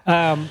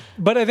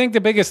 But I think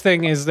the biggest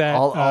thing is that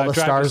All the Drive to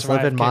stars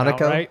live Survive in came out,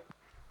 Monaco? right?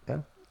 Yeah.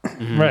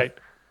 Right.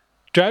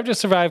 Drive to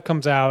Survive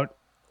comes out.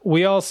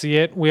 We all see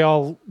it. We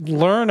all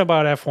learn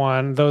about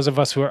F1, those of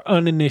us who are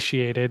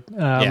uninitiated,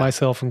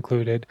 myself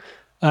included.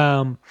 We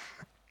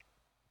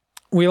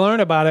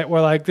learn about it.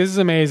 We're like, this is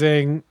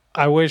amazing.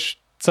 I wish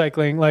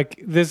cycling, like,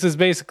 this is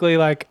basically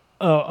like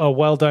a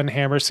well-done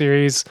Hammer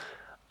series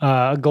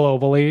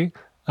globally.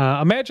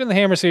 Imagine the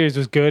Hammer series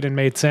was good and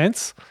made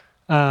sense.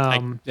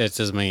 It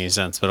doesn't make any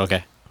sense, but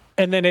okay.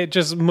 And then it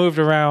just moved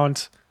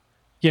around,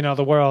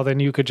 the world,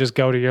 and you could just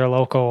go to your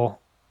local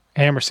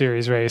Hammer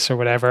Series race or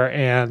whatever,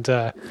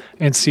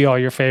 and see all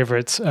your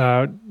favorites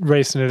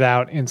racing it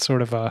out in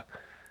sort of a.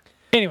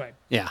 Anyway.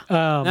 Yeah,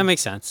 that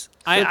makes sense.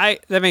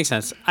 That makes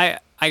sense. I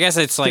guess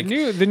it's like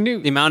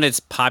the amount it's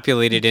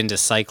populated into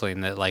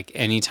cycling that like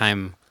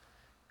anytime.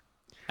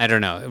 I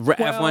don't know.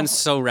 F1's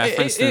so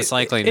referenced in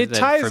cycling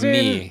that for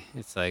me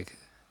it's like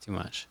too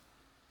much.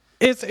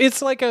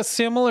 It's like a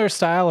similar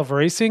style of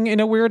racing in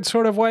a weird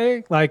sort of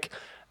way. Like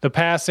the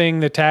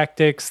passing, the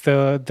tactics,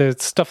 the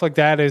stuff like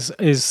that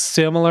is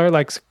similar.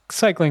 Like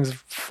cycling's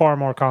far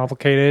more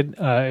complicated.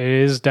 It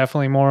is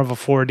definitely more of a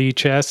 4D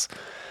chess.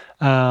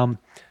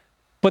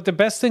 But the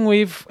best thing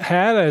we've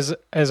had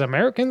as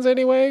Americans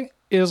anyway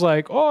is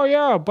like, oh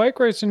yeah, bike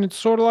racing. It's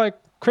sort of like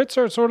crits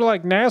are sort of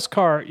like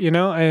NASCAR,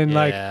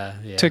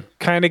 and to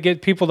kind of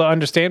get people to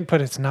understand,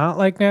 but it's not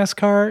like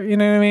NASCAR. You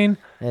know what I mean?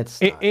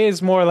 It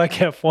is more like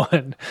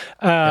F1.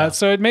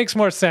 So it makes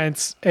more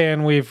sense,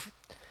 and I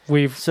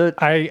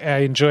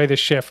enjoy the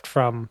shift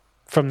from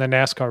the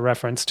NASCAR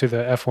reference to the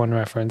F1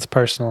 reference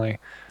personally.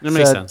 That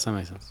makes sense.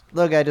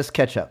 Look, I just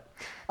catch up.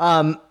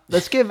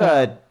 Let's give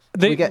the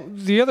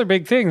other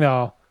big thing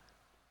though,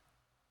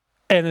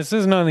 and this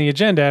isn't on the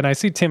agenda, and I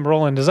see Tim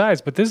rolling his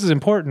eyes, but this is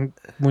important.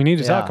 We need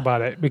to talk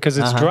about it because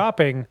it's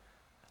dropping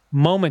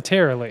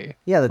momentarily.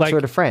 Yeah, the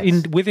Tour de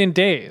France. Within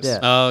days. Yeah.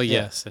 Oh,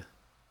 yes.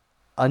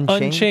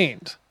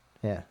 Unchained.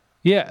 Yeah.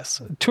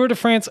 Yes. Tour de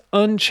France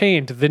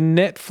Unchained, the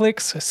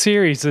Netflix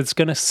series that's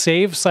going to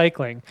save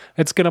cycling.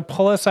 It's going to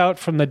pull us out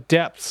from the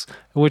depths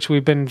which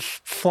we've been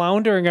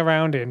floundering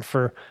around in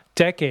for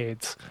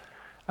decades.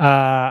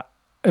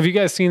 Have you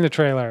guys seen the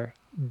trailer?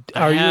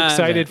 Are you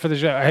excited for the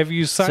show? Have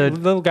you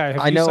signed, little guy?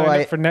 Have you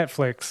signed up for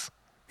Netflix?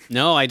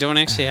 No, I don't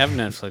actually have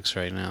Netflix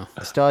right now.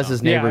 Still has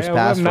his neighbor's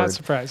password. I'm not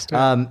surprised.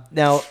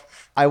 Now,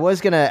 I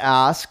was gonna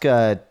ask.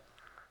 I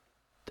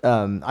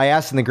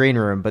asked in the green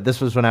room, but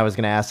this was when I was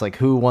gonna ask like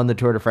who won the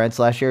Tour de France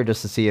last year,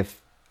 just to see if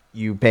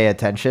you pay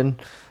attention.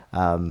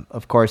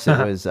 Of course, it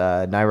was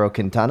Nairo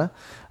Quintana,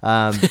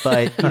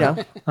 but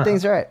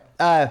things are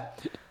right.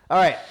 All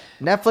right.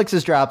 Netflix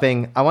is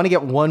dropping. I want to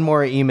get one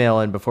more email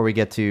in before we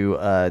get to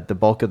the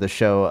bulk of the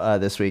show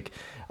this week.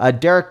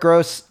 Derek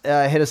Gross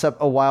hit us up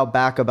a while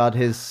back about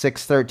his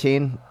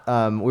 613.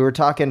 We were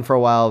talking for a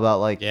while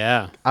about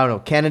I don't know,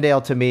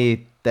 Cannondale. To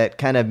me, that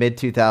kind of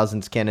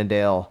mid-2000s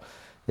Cannondale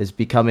is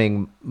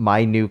becoming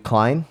my new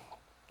Klein,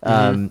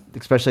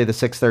 especially the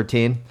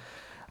 613.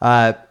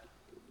 And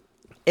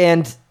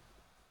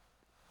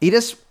I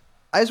just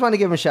want to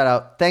give him a shout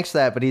out. Thanks for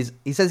that. But he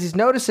says he's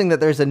noticing that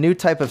there's a new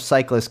type of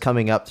cyclist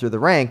coming up through the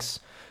ranks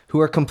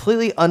who are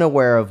completely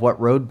unaware of what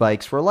road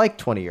bikes were like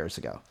 20 years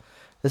ago.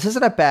 This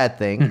isn't a bad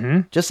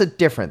thing, just a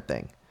different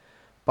thing.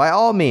 By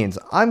all means,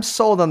 I'm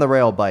sold on the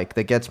rail bike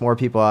that gets more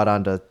people out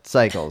onto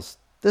cycles.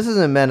 This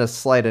isn't meant a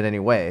slight in any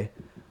way,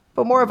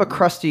 but more of a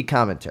crusty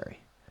commentary.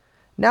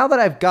 Now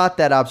that I've got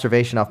that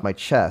observation off my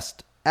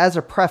chest, as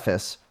a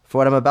preface for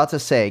what I'm about to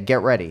say,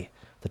 get ready.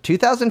 The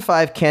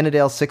 2005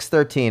 Cannondale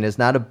 613 is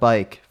not a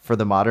bike for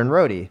the modern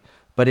roadie,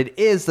 but it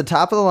is the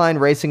top-of-the-line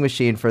racing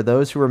machine for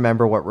those who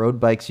remember what road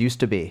bikes used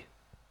to be.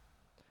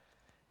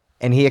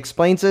 And he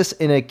explains this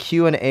in a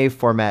Q&A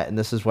format, and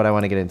this is what I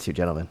want to get into,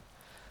 gentlemen.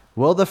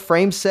 Will the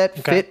frame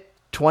set fit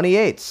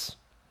 28s?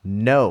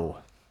 No.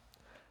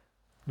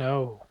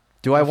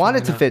 Do I want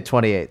it to fit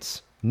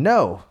 28s?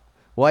 No.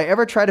 Will I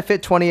ever try to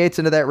fit 28s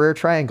into that rear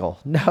triangle?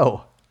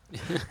 No.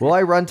 Will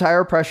I run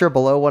tire pressure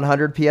below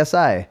 100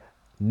 PSI?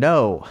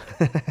 No.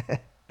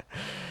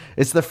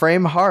 Is the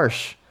frame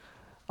harsh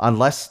on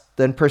less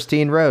than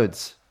pristine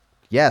roads?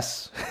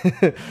 Yes.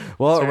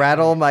 Will it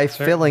rattle my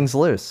fillings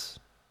loose?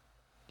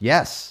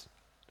 Yes.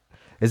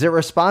 Is it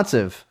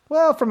responsive?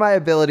 Well, for my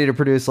ability to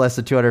produce less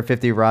than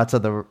 250 watts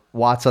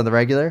on the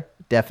regular?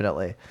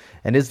 Definitely.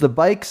 And is the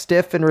bike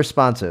stiff and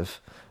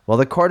responsive? Well,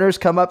 the corners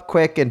come up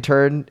quick and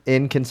turn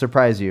in can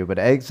surprise you, but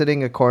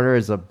exiting a corner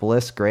is a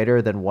bliss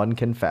greater than one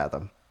can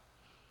fathom.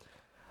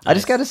 I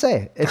just got to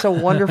say, it's a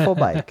wonderful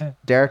bike.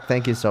 Derek,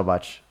 thank you so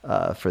much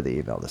for the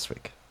email this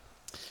week.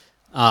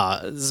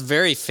 It's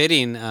very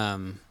fitting.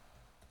 You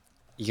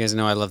guys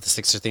know I love the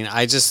 613.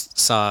 I just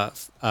saw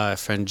a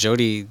friend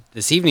Jody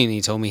this evening.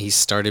 He told me he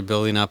started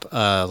building up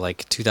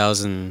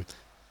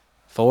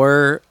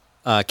 2004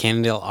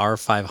 Cannondale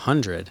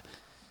R500.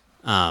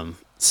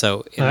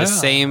 So in the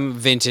same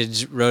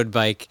vintage road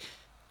bike,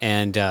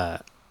 and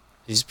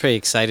he's pretty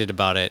excited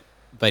about it.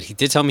 But he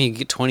did tell me he could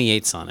get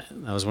 28s on it.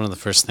 That was one of the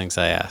first things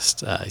I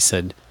asked. He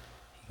said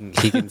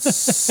he can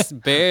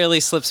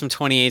barely slip some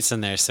 28s in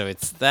there, so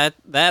it's that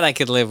I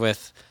could live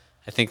with.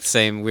 I think the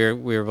same. We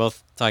were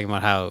both talking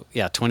about how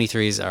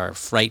 23s are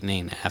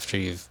frightening after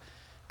you've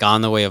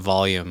gone the way of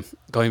volume.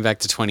 Going back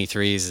to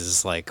 23s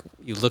is like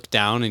you look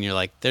down and you're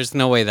like, there's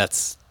no way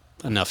that's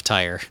enough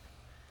tire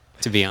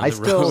to be on the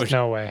road.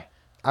 No way.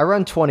 I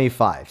run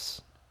 25s.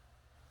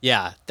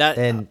 Yeah, that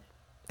and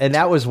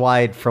that was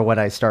wide for when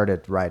I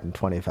started riding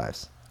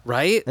 25s.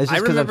 Right? It's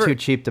just because I'm too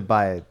cheap to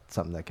buy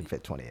something that can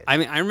fit 28. I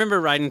mean, I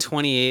remember riding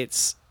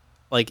 28s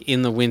like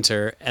in the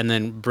winter and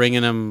then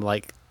bringing them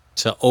like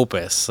to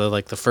Opus, so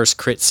like the first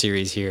crit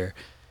series here,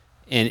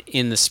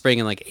 in the spring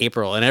in like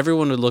April, and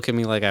everyone would look at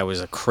me like I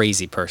was a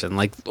crazy person.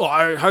 Like,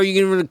 oh, how are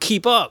you going to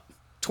keep up?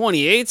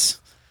 28s?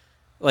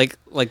 Like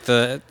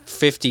the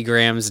 50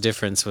 grams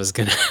difference was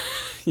gonna.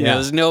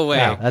 There's no way.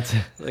 Yeah, that's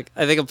like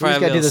I think I'll probably do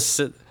be able to this.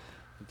 sit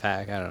the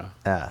pack. I don't know.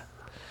 Yeah.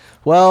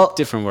 Well,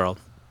 Different world.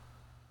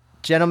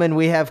 gentlemen,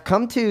 we have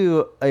come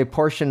to a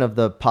portion of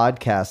the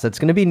podcast that's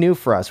going to be new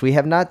for us. We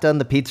have not done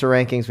the pizza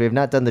rankings. We have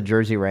not done the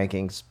jersey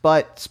rankings.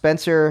 But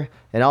Spencer,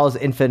 in all his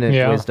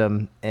infinite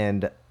wisdom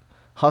and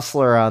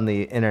hustler on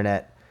the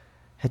internet,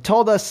 had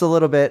told us a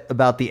little bit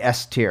about the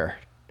S tier.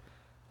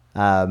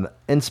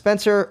 And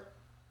Spencer,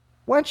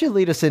 why don't you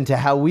lead us into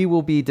how we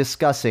will be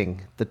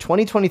discussing the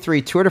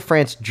 2023 Tour de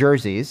France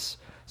jerseys,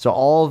 so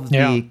all of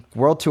the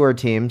World Tour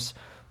teams,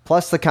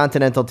 plus the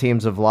continental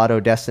teams of Lotto,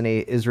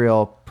 Destiny,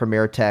 Israel,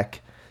 Premier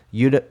Tech,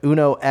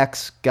 Uno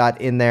X got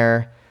in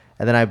there,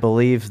 and then I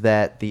believe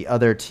that the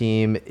other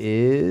team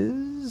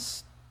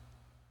is...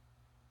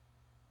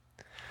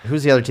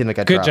 Who's the other team that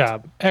got dropped? Good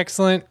job.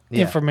 Excellent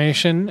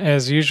information,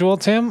 as usual,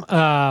 Tim.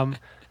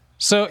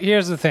 So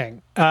here's the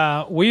thing.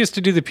 We used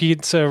to do the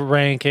pizza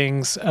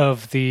rankings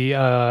of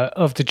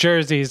the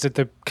jerseys at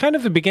the kind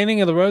of the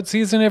beginning of the road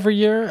season every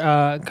year.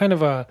 Kind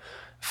of a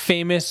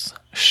famous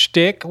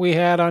shtick we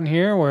had on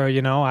here where,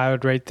 I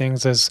would rate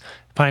things as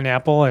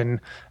pineapple and,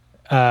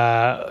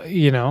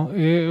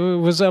 it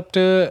was up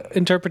to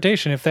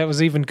interpretation if that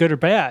was even good or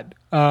bad.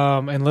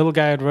 And little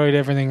guy would rate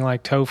everything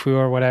like tofu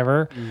or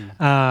whatever,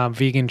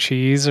 vegan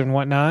cheese and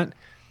whatnot.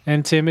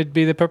 And Tim would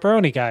be the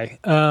pepperoni guy.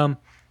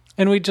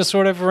 And we just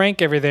sort of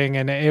rank everything,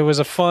 and it was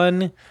a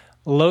fun,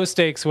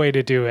 low-stakes way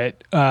to do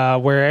it,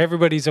 where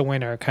everybody's a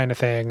winner kind of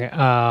thing.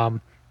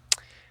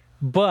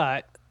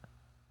 But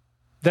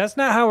that's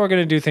not how we're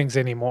going to do things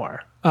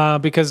anymore,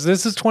 because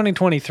this is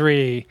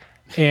 2023,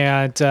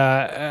 and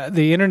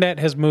the internet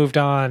has moved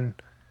on,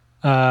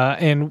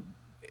 and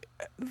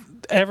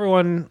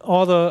everyone,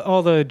 all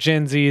the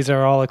Gen Zs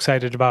are all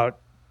excited about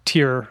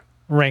tier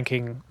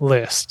ranking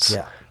lists.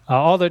 Yeah.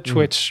 All the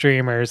Twitch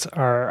streamers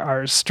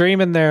are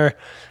streaming their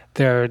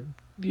tier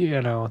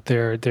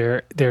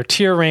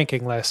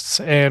ranking lists,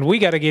 and we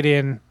got to get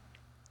in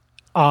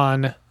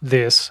on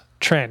this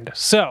trend.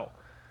 So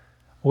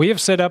we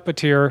have set up a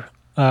tier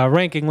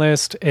ranking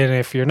list, and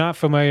if you're not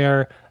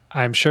familiar,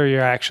 I'm sure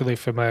you're actually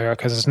familiar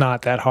because it's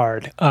not that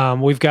hard.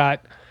 We've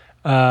got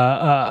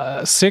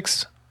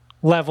 6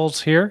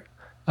 levels here.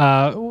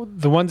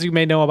 The ones you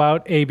may know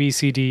about: A, B,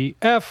 C, D,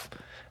 F.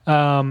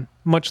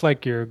 Much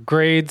like your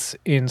grades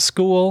in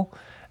school.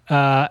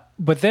 But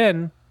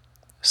then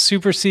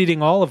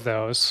superseding all of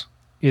those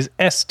is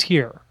S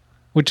tier,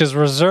 which is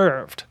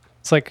reserved.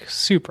 It's like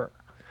super.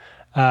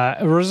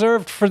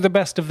 Reserved for the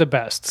best of the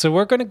best. So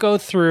we're going to go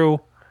through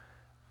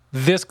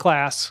this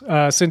class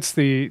since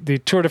the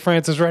Tour de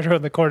France is right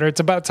around the corner. It's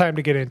about time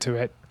to get into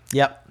it.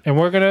 Yep. And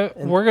we're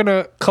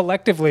gonna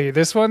collectively,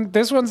 this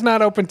one's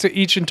not open to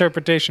each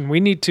interpretation.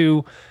 We need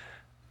to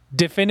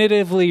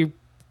definitively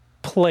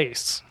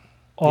place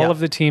all of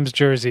the team's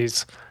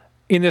jerseys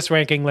in this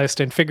ranking list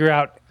and figure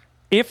out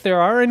if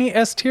there are any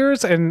S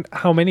tiers and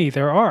how many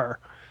there are,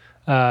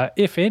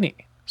 if any.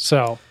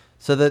 So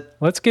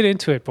let's get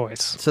into it,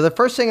 boys. So the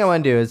first thing I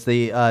want to do is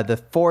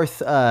the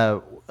fourth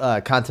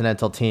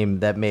continental team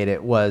that made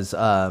it was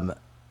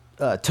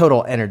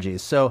Total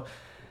Energies. So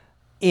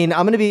I'm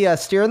going to be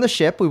steering the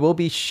ship. We will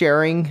be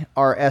sharing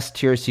our S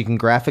tiers so you can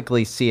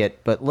graphically see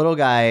it. But little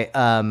guy,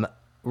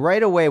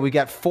 right away, we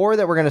got 4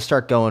 that we're going to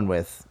start going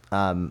with.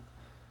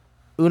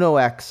 Uno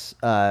X,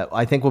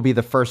 I think, will be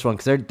the first one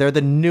because they're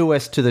the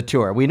newest to the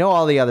tour. We know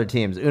all the other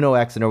teams. Uno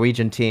X, a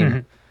Norwegian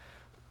team,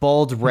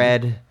 bold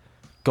red,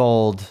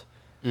 gold.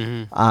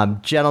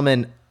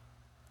 Gentlemen,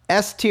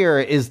 S tier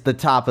is the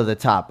top of the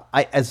top.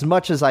 As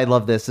much as I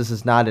love this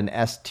is not an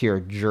S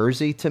tier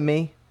jersey to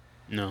me.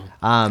 No.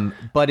 and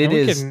But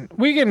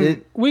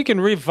we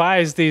can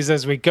revise these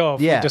as we go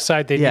if we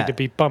decide they need to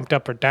be bumped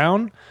up or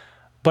down.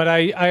 But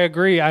I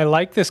agree. I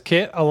like this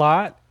kit a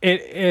lot.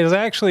 It is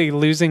actually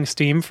losing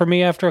steam for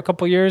me after a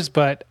couple years,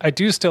 but I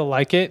do still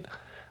like it.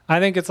 I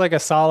think it's like a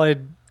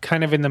solid,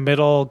 kind of in the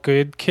middle,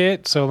 good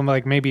kit. So I'm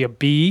like maybe a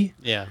B.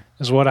 Yeah,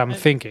 is what I'm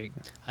thinking.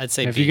 I'd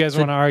say. If B. you guys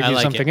want to argue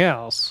like something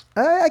else,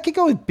 I could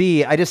go with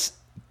B.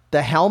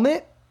 The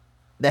helmet,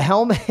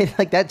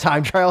 like that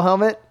time trial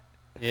helmet.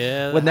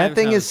 Yeah. When that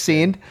thing is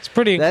seen, it's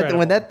pretty incredible.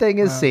 When that thing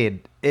is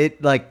seen,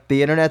 it like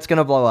the internet's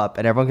gonna blow up,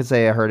 and everyone can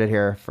say I heard it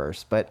here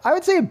first. But I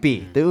would say a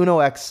B. The Uno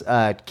X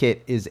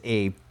kit is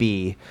a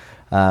B.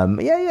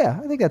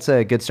 I think that's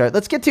a good start.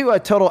 Let's get to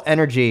Total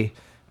Energy,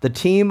 the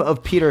team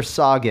of Peter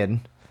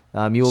Sagan.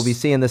 You will be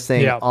seeing this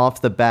thing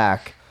off the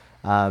back.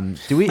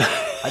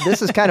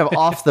 This is kind of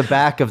off the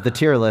back of the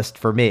tier list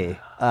for me.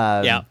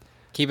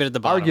 Keep it at the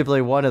bottom.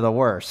 Arguably one of the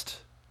worst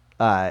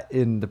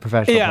in the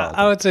professional world.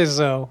 I would say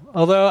so.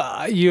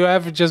 Although you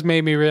have just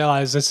made me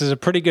realize this is a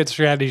pretty good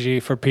strategy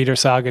for Peter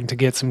Sagan to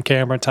get some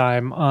camera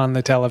time on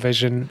the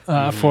television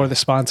for the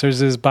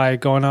sponsors is by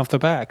going off the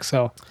back.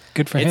 So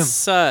good for him.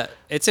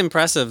 It's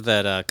impressive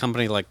that a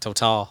company like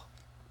Total,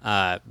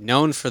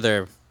 known for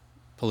their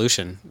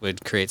pollution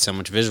would create so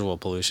much visual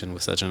pollution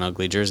with such an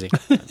ugly jersey.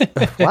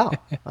 Wow.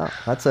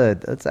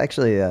 That's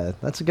actually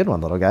that's a good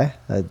one, little guy.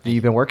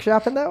 You've been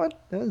workshopping that one?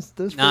 That was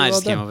pretty No, I well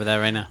just came done. up with that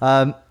right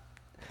now.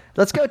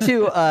 Let's go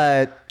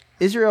to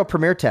Israel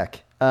Premier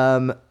Tech.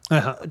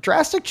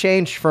 Drastic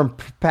change from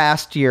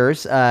past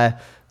years. A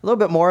little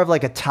bit more of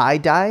like a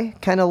tie-dye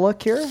kind of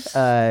look here.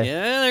 Yeah,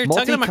 they're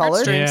tugging at my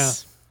multicolored.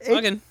 heartstrings.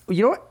 Tugging.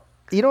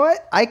 You know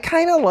what? I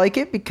kind of like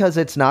it because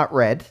it's not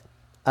red.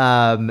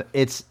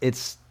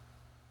 It's.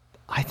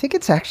 I think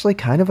it's actually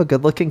kind of a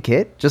good-looking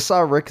kit. Just saw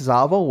Rick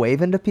Zabel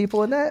waving to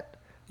people in that.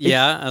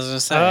 Yeah, I was gonna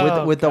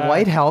say. With the God.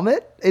 white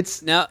helmet.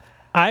 It's Now,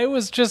 I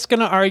was just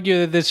gonna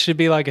argue that this should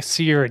be like a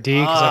C or a D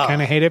because I kind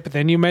of hate it. But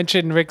then you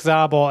mentioned Rick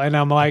Zabel, and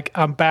I'm like,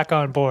 I'm back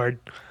on board.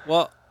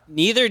 well,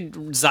 neither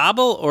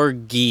Zabel or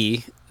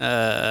Guy,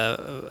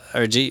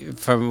 or G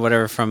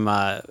from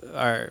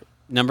our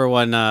number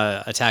one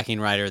attacking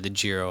rider of the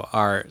Giro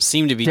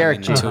seem to be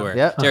Derek doing the G. tour.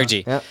 Yep. Derek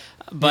G. Yep.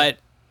 But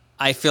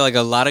I feel like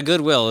a lot of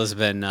goodwill has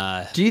been.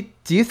 Do you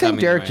think coming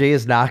Derek your G way.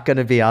 is not going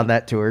to be on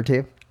that tour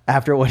team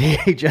after what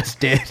he just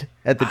did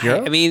at the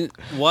Giro? I mean,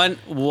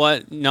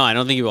 no, I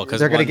don't think he will because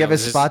They're going to give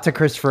his spot to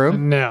Chris Froome.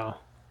 No.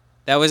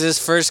 That was his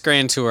first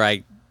Grand Tour.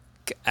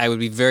 I would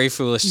be very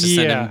foolish to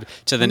send Yeah. him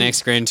to the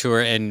next Grand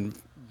Tour and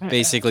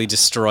basically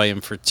destroy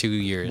him for 2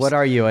 years. What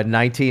are you, a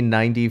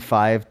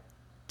 1995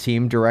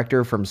 team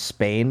director from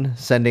Spain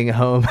sending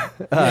home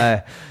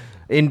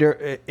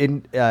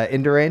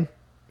Indurain?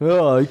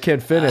 Oh, he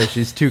can't finish.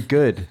 He's too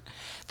good.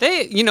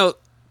 They,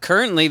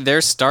 currently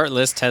their start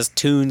list has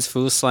Toons,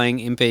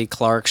 Fuslang, Impe,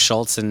 Clark,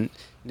 Schultz, and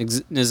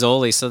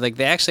Nizzoli. So like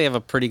they actually have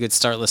a pretty good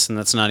start list, and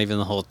that's not even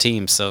the whole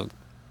team. So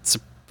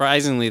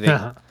surprisingly, they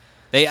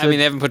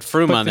haven't put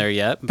Froome on there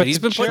yet, but he's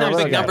been putting up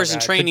jersey- big numbers in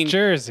the training.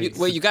 jerseys.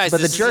 You guys,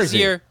 But this the is jersey.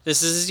 his year.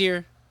 This is his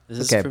year. This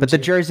is Okay, Froome's but the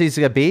year. jersey's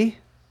a B?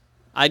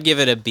 I'd give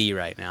it a B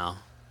right now.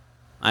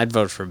 I'd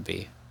vote for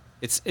B.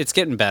 It's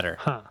getting better.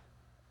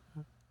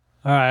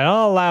 All right,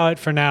 I'll allow it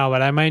for now,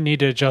 but I might need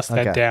to adjust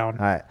that Okay. down.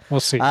 All right.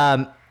 We'll see.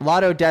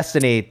 Lotto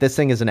Destiny, this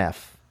thing is an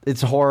F.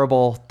 It's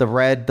horrible. The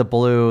red, the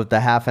blue, the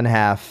half and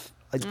half.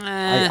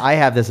 I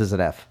have this as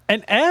an F.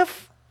 An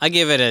F? I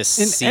give it a An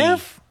C.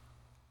 F?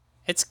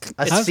 It's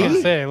A I was C?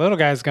 gonna say, little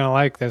guy's gonna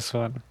like this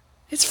one.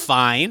 it's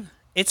fine.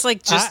 It's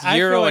like just I feel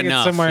Euro like it's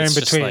enough. somewhere in It's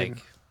just between.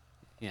 like-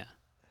 yeah.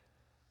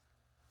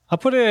 I'll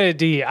put it at a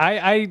D.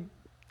 I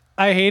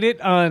hate it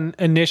on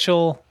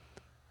initial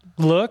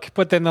look,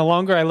 but then the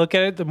longer I look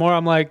at it, the more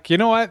I'm like, you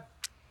know what?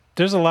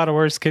 There's a lot of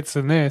worse kits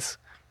than this.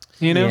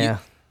 You know? Yeah.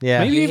 Yeah.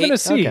 Maybe You even hate- a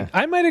C. Okay.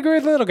 I might agree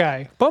with little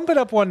guy. Bump it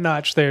up one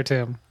notch there,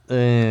 Tim.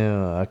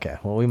 Okay.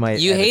 Well, we might.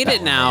 You edit hate that it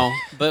one now,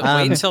 but wait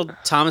Um, until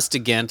Thomas de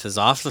Ghent is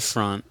off the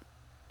front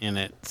in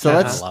it. So I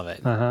let's- love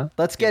it.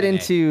 Let's get Give me an A.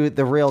 into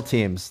the real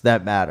teams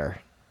that matter.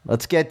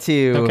 Let's get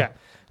to Okay.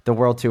 the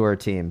World Tour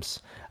teams.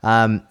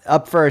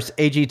 Up first,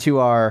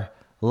 AG2R,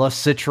 Le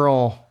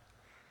Citron,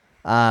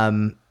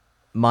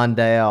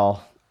 Mondial.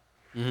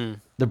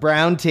 The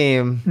brown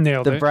team.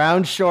 Nailed the it.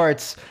 brown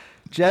shorts.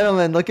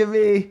 Gentlemen, look at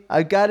me.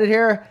 I got it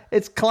here.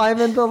 It's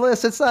climbing the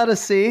list. It's not a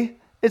C.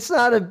 It's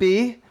not a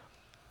B.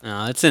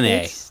 No, it's an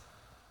A.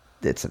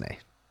 It's an A.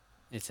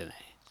 It's an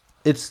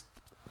A. It's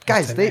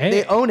guys, an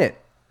they A. own it.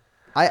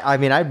 I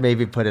mean, I'd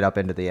maybe put it up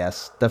into the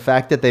S. The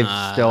fact that they've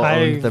still I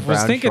owned the brown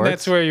was thinking shorts.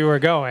 that's where you were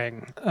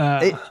going.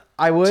 I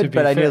to would, be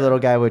but I knew fair. little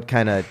guy would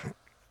kind of,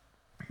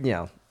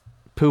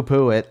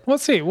 poo-poo it. We'll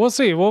see.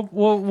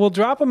 We'll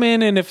drop them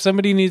in, and if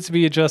somebody needs to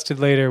be adjusted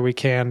later, we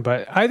can.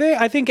 But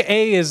I think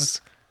A is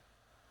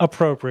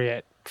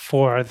appropriate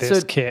for this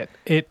So kit.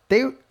 It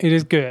They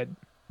is good.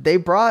 they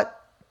brought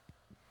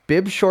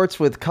bib shorts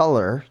with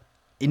color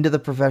into the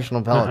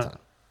professional peloton.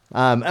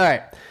 All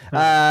right.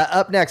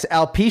 Up next,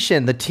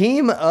 Alpecin, the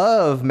team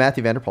of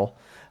Matthew Van Der Poel.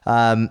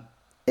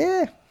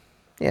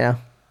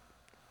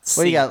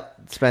 What do you got,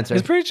 Spencer?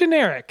 It's pretty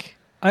generic.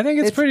 I think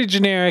it's It's pretty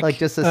generic. like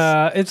just this-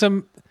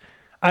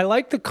 I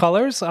like the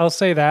colors. I'll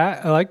say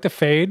that. I like the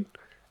fade.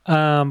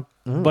 But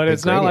big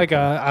it's not gradient. like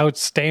a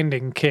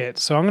outstanding kit.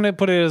 So I'm gonna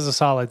put it as a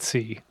solid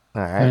C.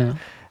 All right.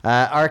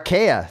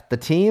 Arkea, the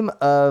team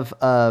of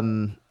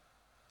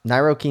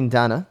Nairo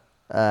Quintana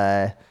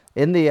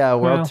in the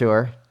World Well.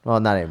 Tour. Well,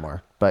 not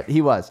anymore, but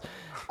he was.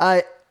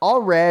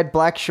 All red,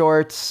 black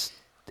shorts.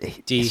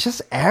 D. It's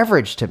just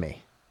average to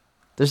me.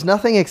 There's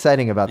nothing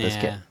exciting about this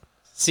kid. Yeah.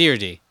 C or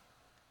D?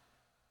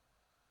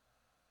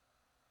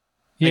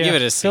 Yeah, I give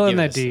it a C. Still in give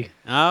it that a C. D.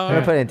 Oh, I'm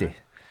gonna put it in D.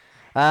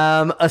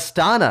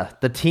 Astana,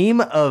 the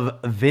team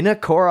of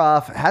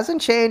Vinokourov,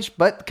 hasn't changed,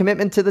 but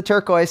commitment to the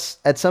turquoise.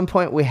 At some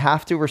point, we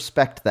have to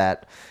respect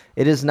that.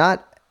 It is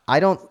not. I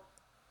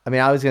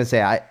was gonna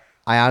say I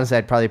honestly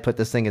I'd probably put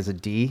this thing as a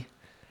D.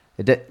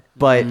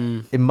 But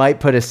it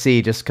might put a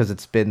C just because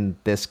it's been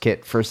this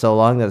kit for so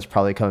long that it's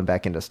probably coming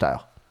back into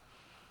style.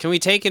 Can we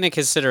take into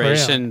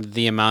consideration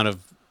the amount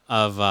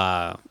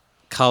of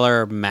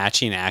color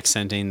matching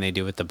accenting they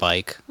do with the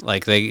bike?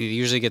 Like they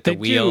usually get the They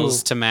do.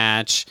 wheels to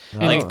match. An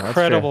Like that's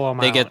incredible fair.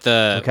 amount. they get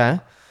the Okay.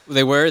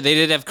 They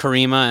did have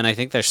Karima, and I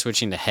think they're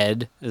switching to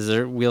Head as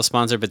their wheel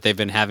sponsor, but they've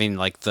been having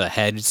like the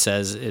Head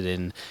says it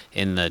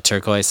in the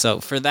turquoise. So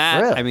for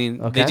that, Really? I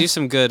mean, Okay. they do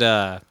some good.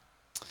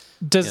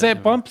 Does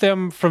that bump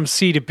them from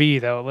C to B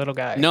though, little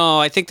guy? No,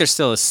 I think they're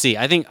still a C.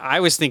 I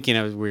was thinking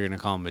we were going to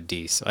call them a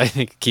D, so I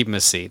think keep them a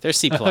C. They're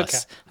C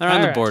plus. Okay. They're on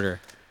All the right. border.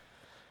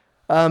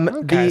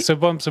 Okay, so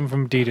bumps them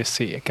from D to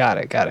C. Got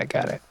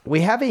it.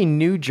 We have a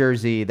new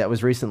jersey that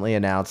was recently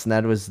announced, and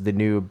that was the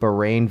new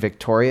Bahrain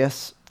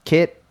Victorious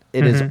kit.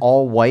 It is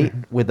all white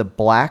with a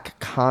black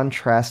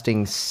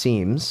contrasting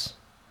seams.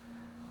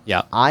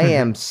 Yeah. I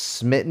am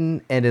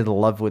smitten and in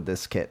love with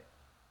this kit.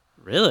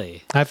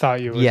 Really? I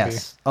thought you would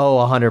Yes. Oh,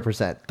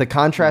 100%. The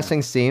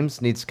contrasting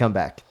seams needs to come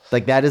back.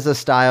 Like, that is a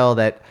style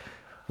that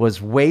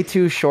was way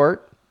too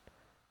short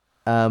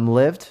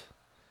lived.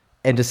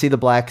 And to see the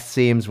black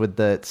seams with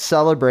the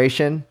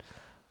celebration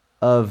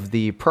of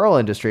the pearl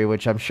industry,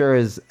 which I'm sure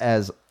is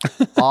as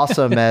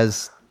awesome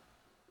as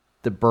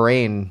the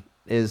Bahrain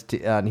is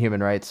on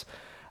human rights.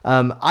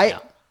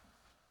 At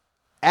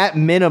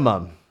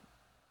minimum,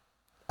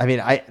 I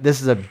mean,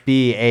 this is a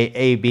B,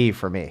 A B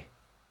for me.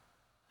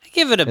 I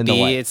give it a In the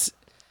B. white. It's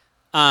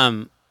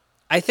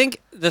I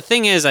think the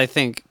thing is,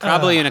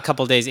 probably in a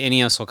couple days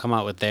Ineos will come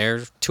out with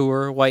their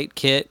tour white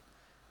kit,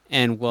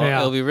 and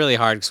it'll be really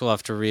hard because we'll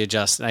have to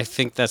readjust. And I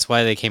think that's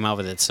why they came out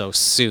with it so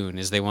soon,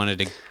 is they wanted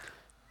to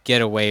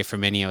get away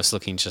from Ineos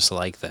looking just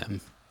like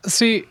them.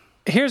 See,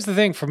 here's the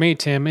thing for me,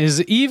 Tim,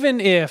 is even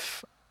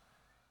if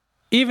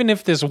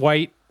this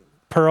white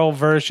pearl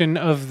version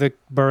of the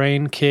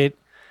Bahrain kit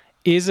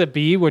is a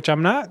B, which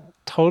I'm not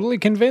totally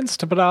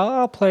convinced, but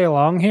I'll play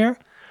along here.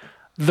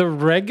 The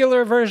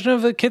regular version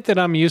of the kit that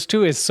I'm used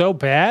to is so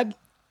bad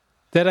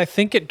that I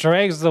think it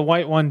drags the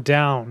white one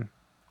down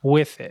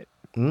with it.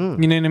 You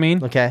know what I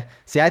mean? Okay.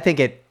 See, I think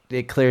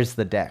it clears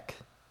the deck.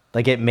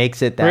 Like, it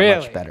makes it that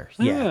much better.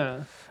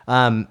 Yeah.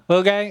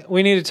 Well, guy,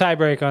 we need a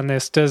tiebreak on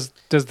this. Does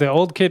the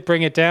old kit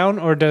bring it down,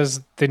 or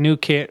does the new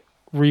kit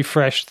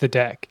refresh the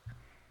deck?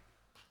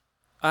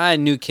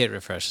 New kit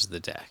refreshes the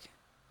deck.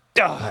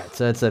 All right,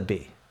 so it's a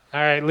B.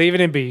 All right, leave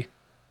it in B.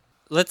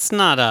 Let's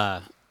not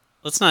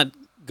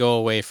go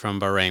away from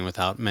Bahrain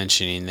without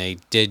mentioning they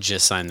did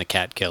just sign the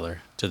Cat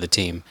Killer to the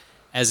team,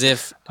 as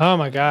if Oh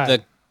my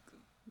god.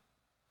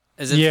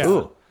 as if Yeah.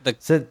 Ooh.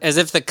 So- as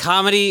if the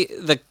comedy,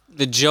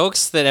 the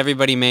jokes that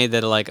everybody made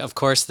that are like, of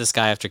course this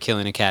guy after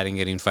killing a cat and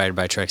getting fired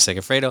by Trek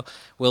Segafredo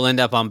will end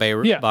up on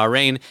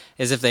Bahrain,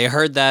 as if they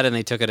heard that and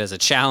they took it as a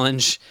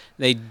challenge.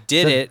 They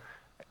did it.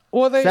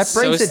 Well, That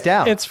brings it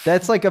down. It's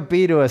That's like a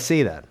B to a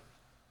C then.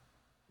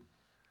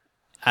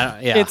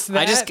 It's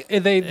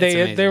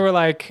that they were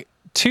like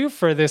 2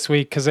 for this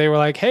week because they were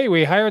like, hey,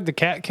 we hired the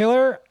Cat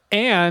Killer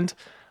and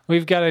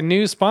we've got a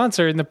new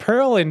sponsor in the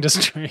pearl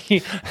industry.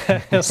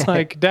 It's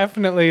like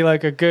definitely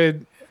like a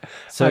good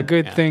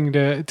thing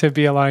to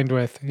be aligned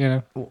with, you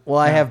know. Well,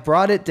 I have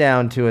brought it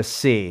down to a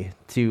C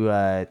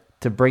to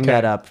bring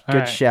that up. All Good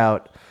right.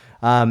 shout.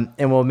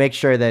 And we'll make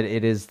sure that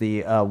it is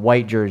the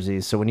white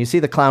jerseys. So when you see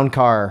the clown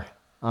car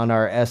on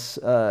our S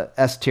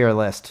tier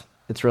list,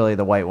 it's really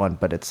the white one,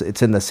 but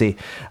it's in the C.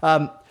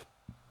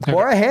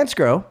 Bora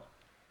Hansgrohe,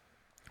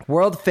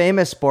 world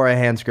famous Bora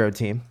Hansgrohe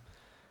team.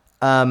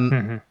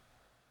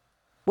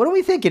 What are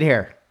we thinking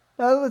here?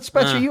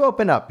 Spencer, you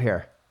open up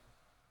here.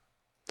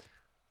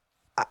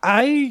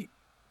 I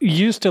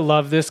used to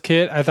love this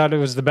kit. I thought it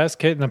was the best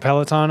kit in the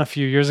Peloton a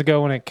few years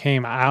ago when it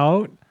came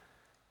out.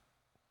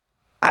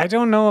 I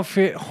don't know if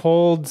it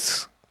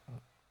holds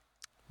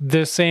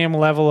the same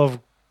level of,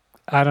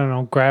 I don't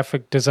know,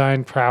 graphic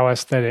design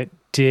prowess that it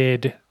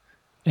did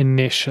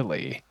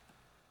initially.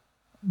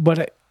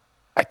 But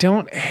I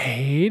don't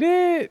hate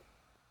it.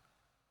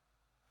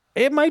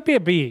 It might be a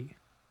B.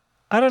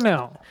 I don't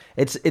know.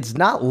 It's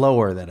not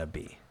lower than a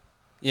B.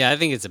 Yeah, I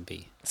think it's a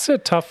B. It's a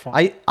tough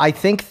one. I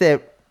think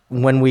that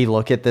when we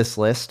look at this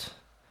list,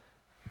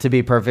 to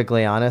be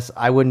perfectly honest,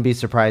 I wouldn't be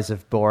surprised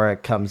if Bora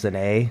comes in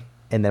A,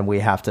 and then we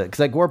have to, because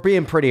like we're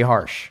being pretty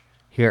harsh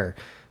here.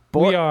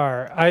 We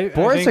are.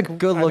 Bora's I think, a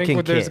good-looking I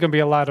think there's kid. going to be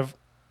a lot of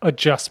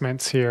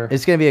adjustments here.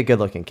 It's going to be a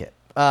good-looking kit.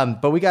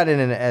 But we got it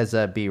in as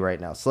a B right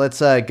now. So let's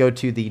go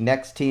to the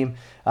next team,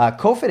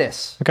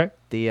 Cofidis. Okay.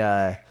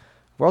 The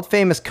world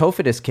famous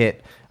Cofidis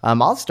kit.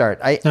 I'll start.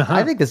 I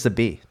think this is a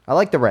B. I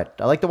like the red.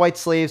 I like the white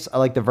sleeves. I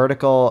like the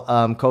vertical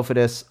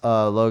Cofidis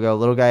logo.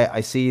 Little guy,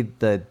 I see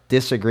the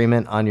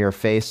disagreement on your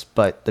face,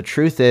 but the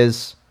truth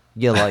is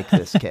you like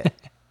this kit.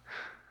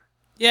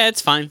 Yeah,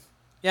 it's fine.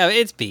 Yeah,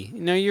 it's B.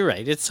 No, you're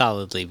right. It's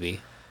solidly B.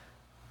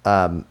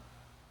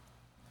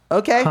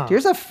 Okay,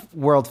 here's a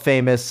world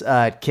famous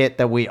kit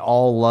that we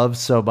all love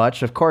so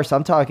much. Of course,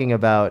 I'm talking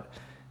about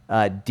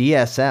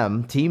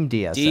DSM, Team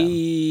DSM.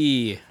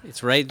 D.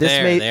 It's right This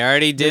there. They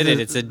already did it.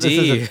 It's a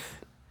D.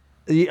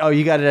 Oh,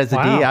 you got it as a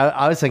D? Wow.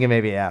 I was thinking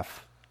maybe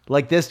F.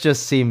 Like, this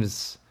just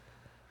seems...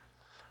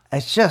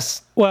 It's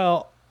just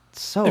Well,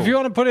 so... if you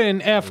want to put it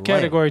in F lame.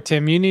 category,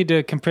 Tim, you need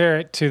to compare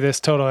it to this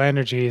Total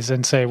Energies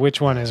and say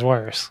which one is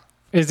worse.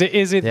 Is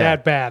it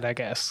that bad, I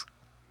guess?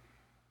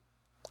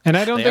 And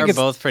I don't They think are it's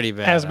both pretty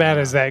bad. as I bad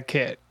don't as know. that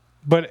kit.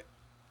 but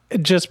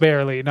just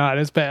barely, not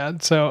as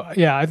bad. So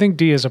yeah, I think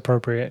D is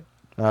appropriate.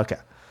 Okay.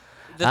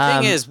 The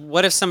thing is,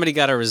 what if somebody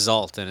got a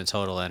result in a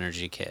total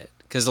energy kit?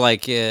 Because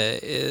like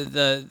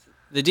the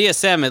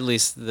DSM, at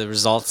least the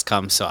results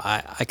come. So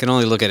I can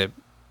only look at it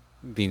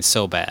being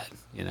so bad.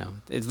 You know,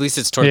 at least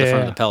it's toward the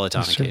front of the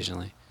peloton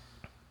occasionally.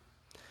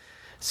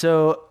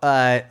 So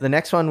the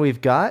next one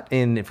we've got,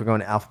 if we're going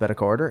to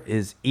alphabetical order,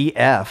 is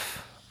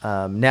EF.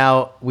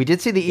 Now, we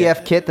did see the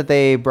EF kit that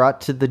they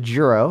brought to the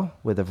Giro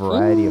with a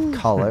variety of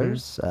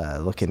colors,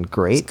 looking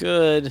great. It's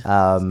good. It's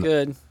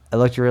good. It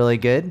looked really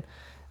good.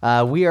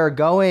 We are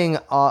going,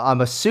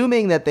 I'm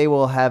assuming that they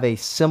will have a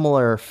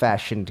similar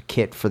fashioned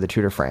kit for the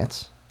Tour de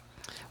France.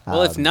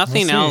 Well, if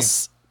nothing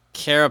else,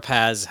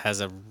 Carapaz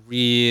has a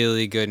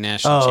really good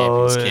national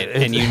champions kit.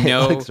 And you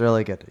know, it looks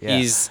really good.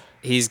 Yeah.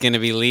 He's going to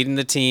be leading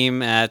the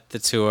team at the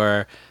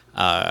Tour.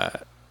 You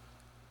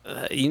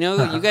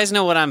guys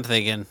know what I'm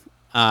thinking.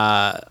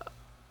 I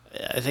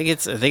think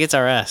it's RS.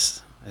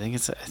 I think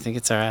it's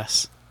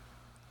RS.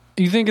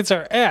 You think it's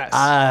RS?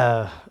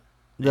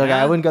 Look,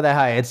 I wouldn't go that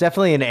high. It's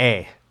definitely an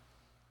A.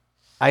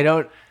 I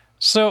don't.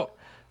 So,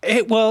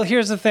 well,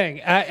 here's the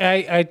thing.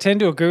 I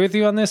tend to agree with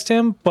you on this,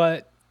 Tim.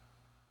 But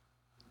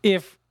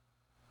if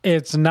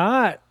it's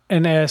not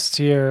an S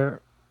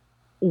tier,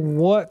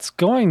 what's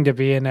going to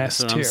be an S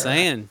tier? That's what I'm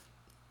saying.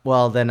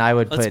 Well, then I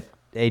would put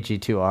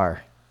AG2R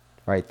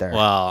right there.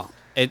 Well,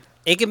 it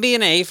can be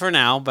an A for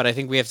now, but I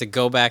think we have to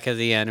go back at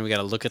the end and we got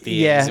to look at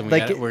the A's and we're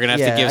going to have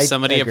to give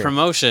somebody a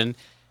promotion.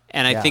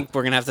 And I think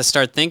we're going to have to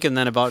start thinking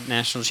then about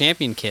national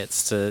champion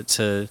kits to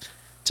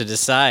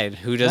decide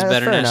who does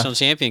better national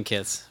champion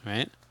kits,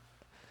 right?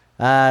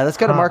 Let's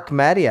go to Mark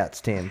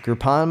Mattiot's team,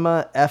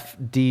 Groupama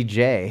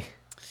FDJ.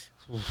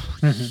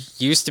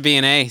 Used to be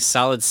an A,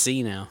 solid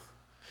C now.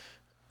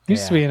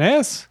 Used to be an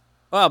S.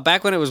 Well,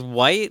 back when it was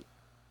white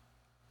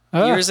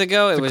years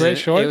ago, it was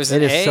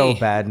It is so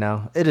bad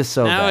now. It is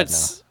so bad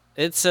now.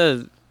 It's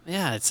a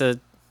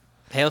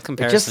pale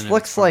comparison. It just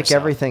looks like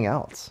everything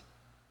else.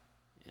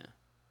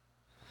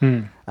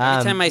 Every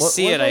time I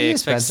see it, I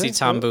expect to see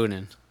Tom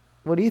Boonen.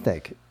 What do you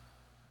think?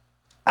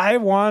 I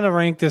want to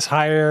rank this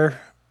higher,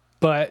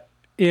 but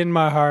in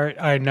my heart,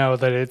 I know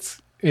that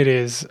it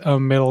is a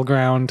middle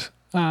ground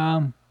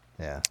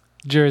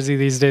jersey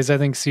these days. I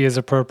think C is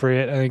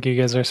appropriate. I think you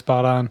guys are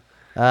spot on.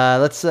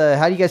 Let's.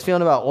 How do you guys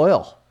feeling about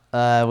oil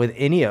with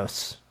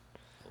Ineos?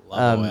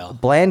 Oil.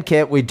 Bland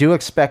kit. We do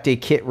expect a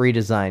kit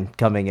redesign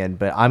coming in,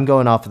 but I'm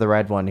going off of the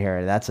red one here,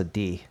 and that's a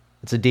D.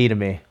 It's a D to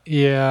me.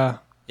 Yeah.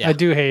 I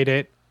do hate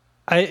it.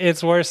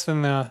 It's worse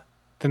than the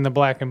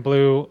black and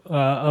blue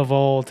of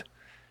old.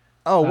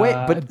 Oh wait,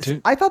 but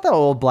I thought that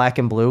old black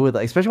and blue, with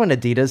especially when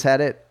Adidas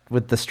had it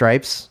with the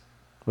stripes,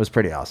 was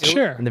pretty awesome.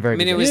 Sure. In the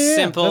very it was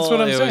simple. That's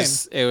what I'm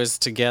saying. It was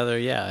together.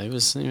 Yeah, it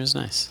was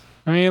nice.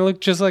 I mean, it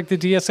looked just like the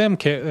DSM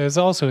kit. It was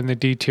also in the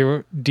D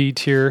tier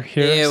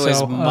here. It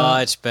was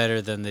much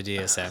better than the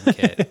DSM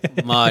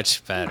kit.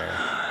 Much better.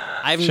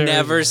 I've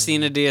never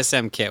seen a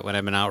DSM kit when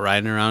I've been out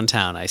riding around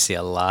town. I see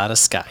a lot of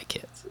Sky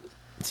kits.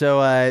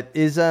 So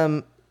is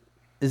Intermarché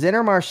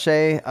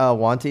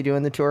Wanty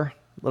doing the tour,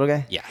 little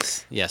guy?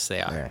 Yes, they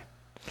are. Right.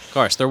 Of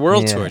course, they're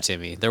world tour,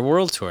 Timmy. They're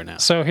world tour now.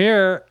 So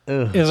here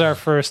is our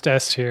first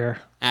S tier.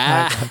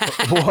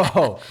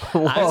 Whoa.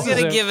 I was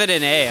gonna give it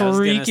an A.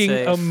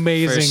 Freaking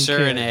amazing for sure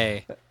kit. An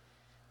A.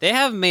 They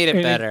have made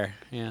it better.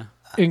 Yeah.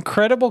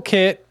 Incredible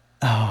kit,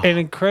 an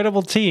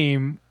incredible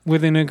team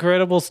with an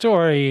incredible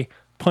story,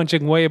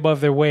 punching way above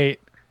their weight.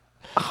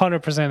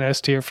 100% S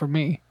tier for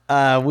me.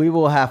 We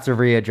will have to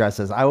readdress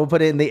this. I will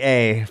put it in the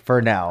A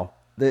for now.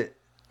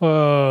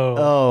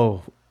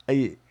 Whoa.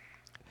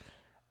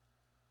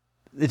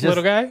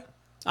 Little guy?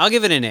 I'll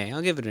give it an A.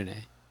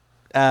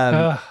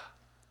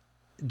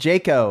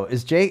 Jayco.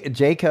 Is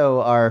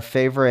Jayco our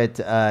favorite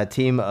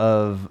team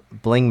of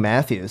Bling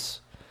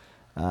Matthews?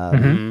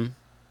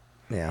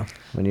 Yeah.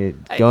 When you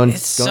going to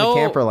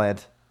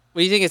Camperland.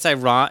 Well, you think it's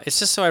ironic? It's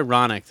just so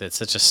ironic that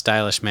such a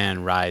stylish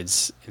man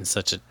rides in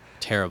such a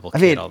terrible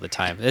kit all the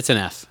time. It's an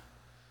F.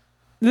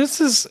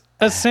 This is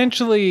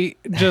essentially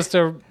just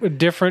a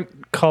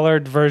different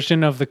colored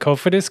version of the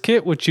Cofidis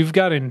kit, which you've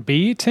got in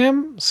B,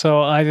 Tim.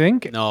 So I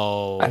think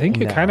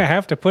you kind of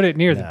have to put it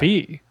near the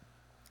B.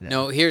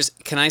 No,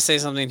 can I say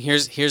something?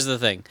 Here's the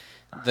thing.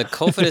 The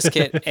Cofidis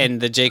kit and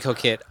the Jayco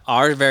kit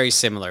are very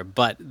similar,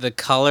 but the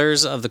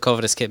colors of the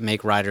Cofidis kit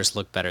make riders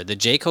look better. The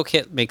Jayco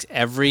kit makes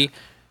everyone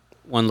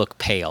look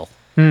pale.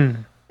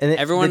 And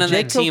everyone on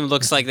that team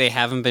looks like they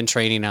haven't been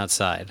training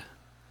outside.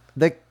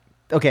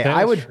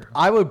 I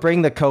would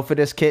bring the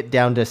Cofidis kit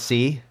down to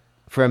C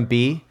from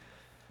B.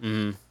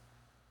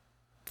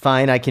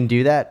 Fine, I can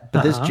do that.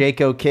 But this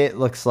Jayco kit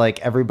looks like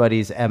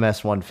everybody's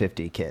MS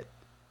 150 kit.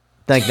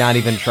 Like not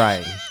even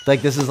trying.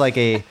 Like this is like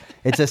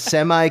it's a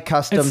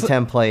semi-custom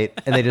template,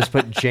 and they just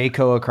put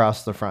Jayco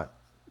across the front.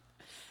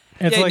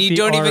 It's like you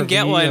don't even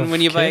get one when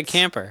you buy a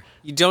camper.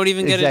 You don't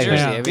even get a jersey.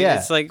 Yeah. I mean,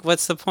 it's like,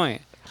 what's the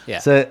point? Yeah.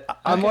 So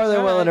I'm more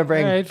than willing to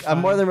bring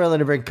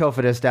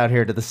Cofidis down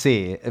here to the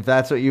C if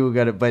that's what you were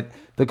gonna. But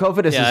the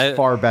Cofidis is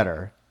far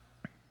better.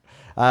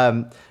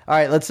 All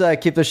right, let's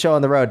keep the show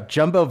on the road.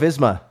 Jumbo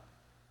Visma,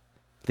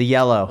 the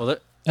yellow. Well,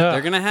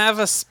 they're gonna have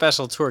a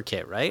special tour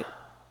kit, right?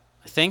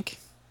 I think.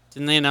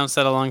 Didn't they announce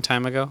that a long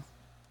time ago?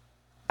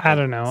 I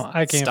don't know.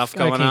 I can't. Stuff I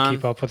going can't on.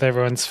 keep up with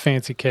everyone's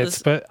fancy kits,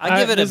 This- but I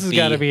give it a this has B.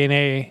 got to be an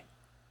A.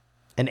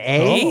 An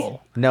A?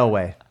 Oh. No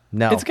way.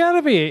 No. It's got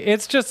to be.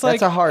 It's just like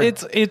That's a hard-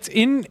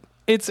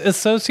 It's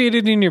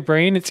associated in your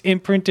brain. It's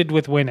imprinted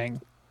with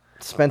winning.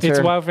 Spencer. It's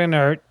Wout van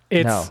Aert.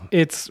 No.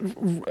 It's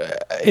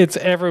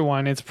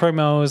everyone. It's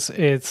Primoz.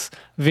 It's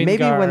Vingegaard.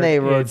 Maybe when they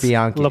rode it's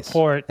Bianchi's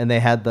Laporte. and they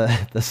had the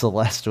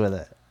Celeste with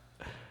it.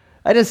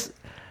 I just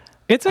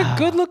It's a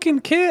good-looking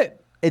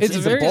kit. It's the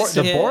very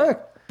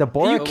the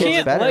Bora You kit's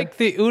can't better. like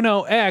the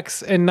Uno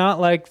X and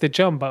not like the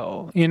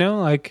Jumbo. You know,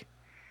 like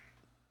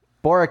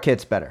Bora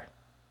kit's better.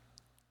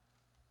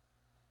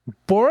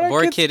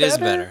 Bora Kit is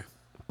better.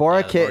 Bora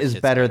Yeah, the kit Bora is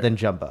kit's better better. than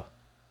Jumbo.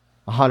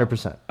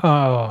 100%.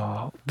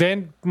 Oh,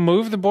 then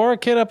move the Bora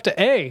kit up to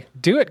A.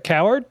 Do it,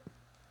 coward.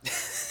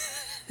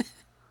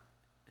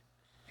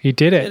 He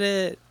did Did it.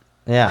 it?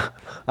 Yeah.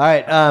 All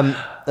right.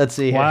 Let's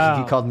see here. Wow.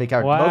 You called me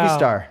coward.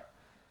 Wow.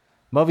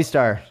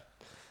 Movistar.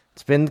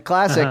 It's been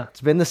classic. Uh-huh.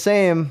 It's been the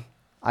same.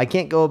 I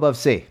can't go above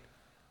C.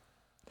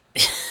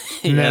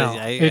 No,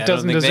 I it don't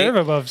doesn't think deserve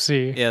above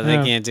C. Yeah, they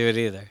can't do it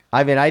either.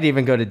 I mean, I'd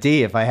even go to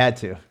D if I had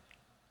to.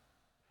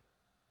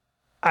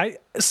 I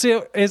see.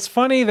 It's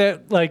funny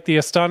that like the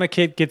Astana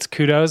kit gets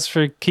kudos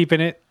for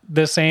keeping it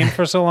the same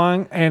for so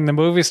long, and the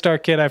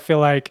Movistar kit I feel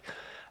like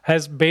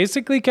has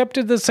basically kept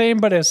it the same,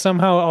 but has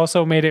somehow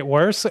also made it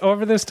worse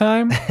over this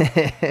time.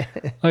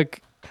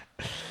 Like,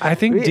 I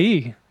think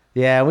D.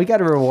 Yeah, we got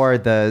to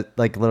reward the,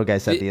 like little guy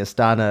said, the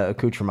Astana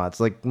accoutrements.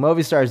 Like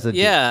Movistar's the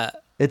D. Yeah.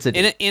 It's a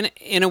D.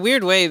 In a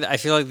weird way, I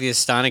feel like the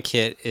Astana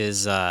kit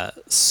is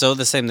so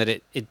the same that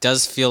it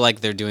does feel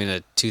like they're doing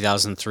a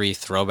 2003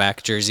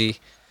 throwback jersey.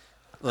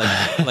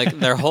 Like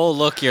their whole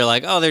look, you're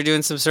like, oh, they're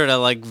doing some sort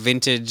of like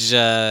vintage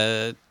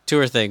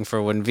tour thing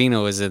for when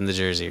Vino was in the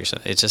jersey or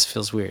something. It just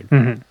feels weird.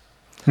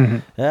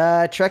 Trek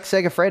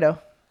Segafredo.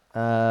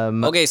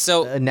 Okay,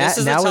 so this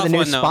is now a with tough a new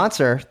one, though.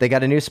 sponsor, they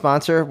got a new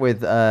sponsor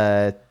with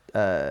Yeah.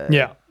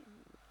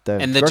 the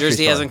And the grocery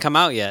jersey store. hasn't come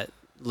out yet.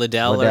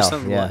 Liddell or Liddell,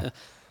 something. yeah.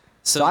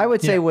 So So I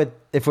would say Yeah.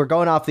 if we're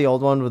going off the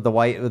old one with the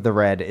white with the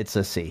red, it's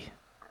a C.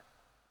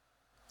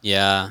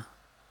 yeah,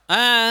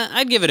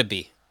 I'd give it a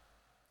B.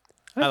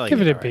 I I'd like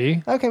give it a alright.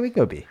 B. Okay, we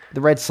go B.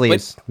 The red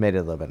sleeves made it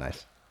a little bit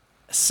nice.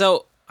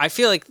 So I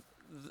feel like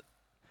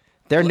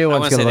Their new I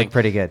one's wanna gonna say look like-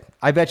 pretty good.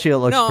 I bet you it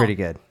looks No. pretty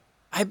good.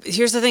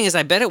 here's the thing is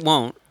I bet it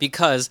won't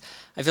because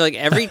I feel like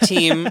every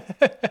team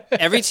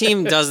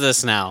does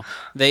this now.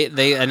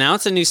 They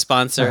announce a new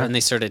sponsor and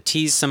they sort of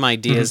tease some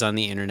ideas on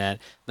the internet.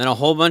 Then a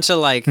whole bunch of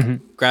like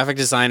graphic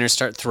designers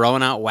start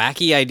throwing out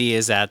wacky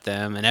ideas at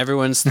them and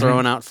everyone's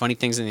throwing out funny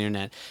things on the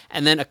internet.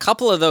 And then a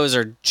couple of those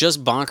are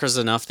just bonkers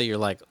enough that you're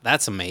like,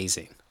 that's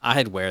amazing.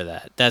 I'd wear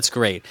that. That's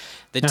great.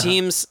 The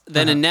teams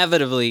then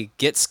inevitably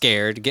get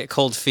scared, get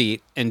cold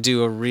feet, and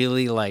do a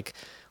really like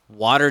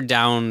watered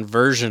down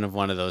version of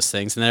one of those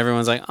things, and then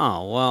everyone's like,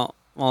 "Oh, well,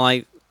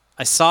 I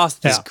saw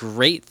this Yeah.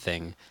 great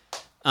thing."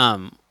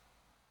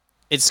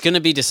 It's going to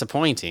be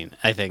disappointing.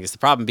 I think is the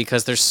problem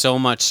because there's so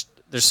much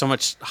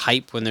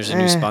hype when there's a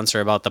new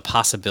sponsor about the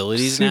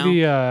possibilities See now.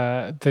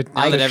 the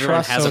Now that everyone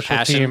Trust has a social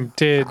passion. team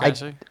did.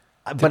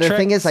 But the Trek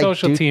thing is,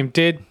 social team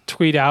did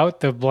tweet out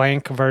the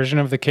blank version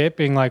of the kit,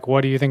 being like, "What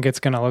do you think it's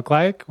going to look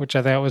like?" Which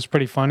I thought was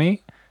pretty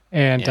funny.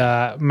 And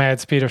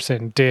Mads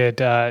Peterson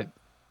did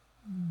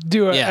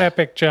do an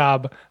epic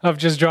job of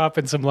just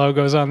dropping some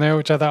logos on there,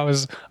 which I thought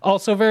was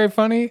also very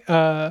funny.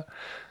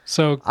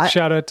 So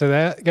shout out to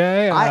that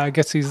guy. I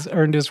guess he's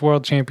earned his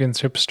world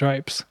championship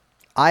stripes.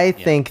 I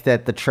think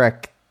that the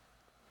Trek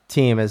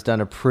team has done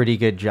a pretty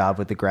good job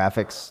with the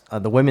graphics.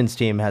 The women's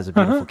team has a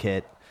beautiful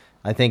kit.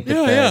 I think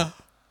that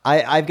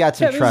I've got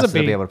some Yeah, this is trust a to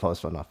be B. able to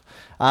post one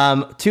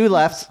off. Two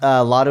left,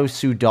 Lotto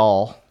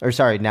Sudal, or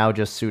sorry, now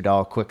just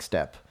Sudal Quick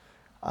Step.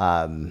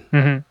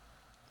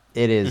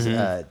 It is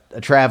a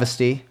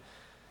travesty.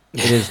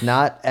 It is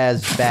not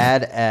as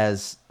bad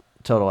as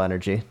Total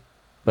Energy,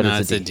 but No,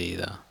 it's a a D. D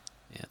though.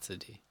 Yeah, it's a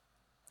D.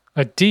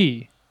 A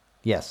D.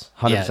 Yes,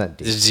 100%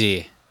 D. It's a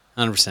D.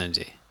 100%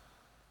 D.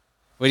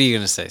 What are you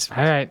gonna say,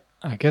 Spencer? All right.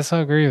 I guess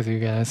I'll agree with you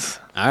guys.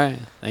 All right,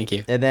 thank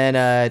you. And then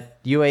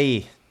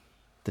UAE,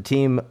 the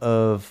team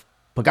of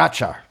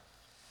Pogacar.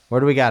 Where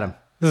do we got him?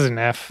 This is an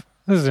F.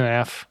 This is an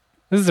F.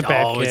 This is a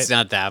bad Oh, kit. it's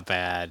not that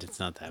bad. It's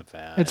not that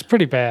bad. It's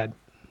pretty bad.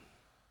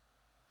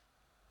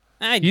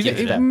 I'd You give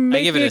it a,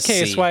 make I give me it a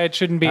case C. why it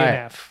shouldn't be All an right.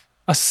 F.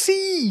 A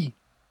C.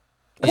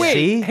 A Wait,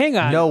 C? hang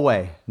on. No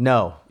way.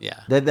 No. Yeah.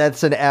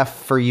 That's an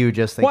F for you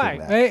just thinking Why?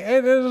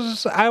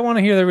 that. I want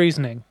to hear the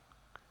reasoning.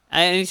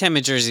 Anytime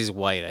a jersey's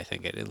white, I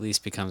think it at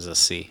least becomes a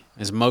C.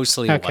 It's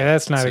mostly white. Okay,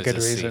 that's not so a it's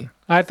good C. reason.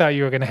 I thought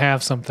you were going to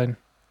have something.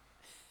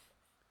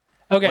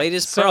 Okay, White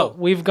is so pro.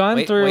 we've gone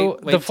Wait, through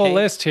wait, the full Tate.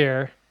 list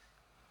here.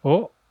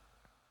 Oh.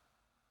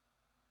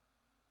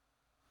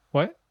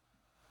 What?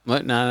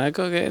 What? No,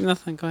 go get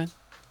nothing. Go ahead.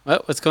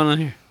 What's going on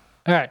here?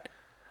 All right.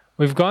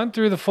 We've gone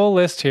through the full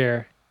list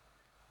here.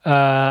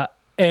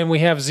 and we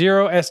have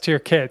 0 S tier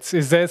kits.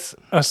 Is this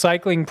a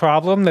cycling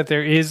problem that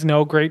there is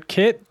no great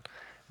kit?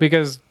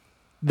 Because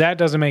that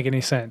doesn't make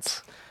any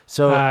sense.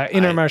 So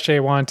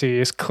Intermarché Wanty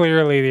is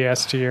clearly the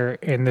S tier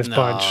in this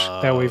bunch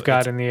that we've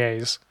got it's- in the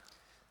A's.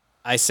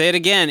 I say it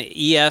again.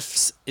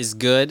 EFs is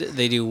good.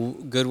 They do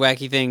good,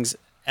 wacky things,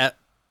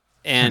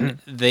 and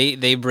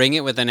they bring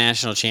it with the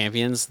national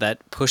champions. That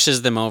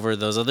pushes them over.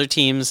 Those other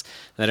teams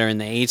that are in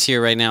the A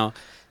tier right now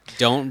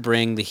don't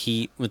bring the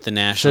heat with the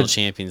national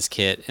champions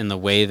kit in the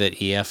way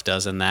that EF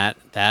does, and that's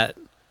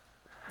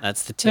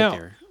the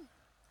ticker.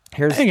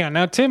 Hang on.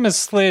 Now, Tim has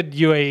slid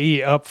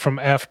UAE up from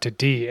F to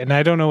D, and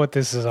I don't know what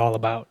this is all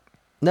about.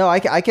 No, I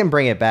can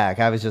bring it back.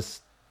 I was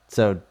just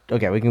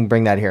okay. We can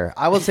bring that here.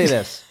 I will say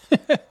this: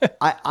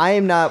 I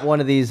am not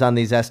one of these on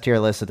these S tier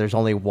lists that there's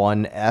only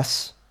one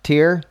S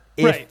tier.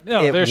 Right.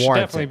 No, there should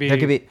definitely be. There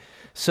could be.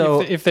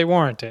 So if they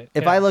warrant it.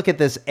 If I look at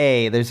this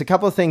A, there's a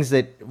couple of things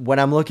that when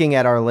I'm looking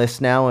at our list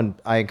now, and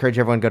I encourage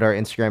everyone to go to our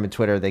Instagram and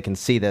Twitter, they can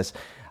see this.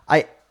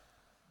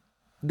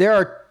 There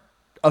are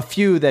a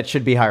few that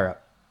should be higher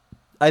up.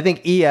 I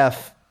think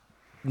EF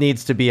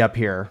needs to be up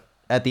here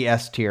at the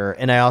S tier,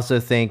 and I also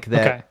think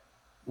that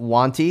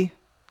Wanty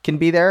can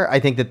be there. I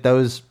think that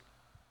those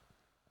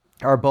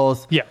are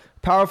both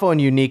powerful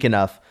and unique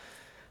enough.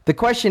 The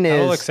question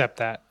is, I'll accept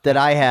that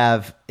I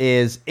have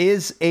is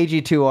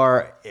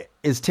AG2R,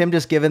 is Tim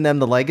just giving them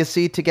the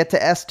legacy to get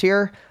to S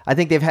tier? I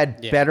think they've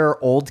had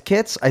better old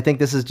kits. I think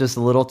this is just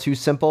a little too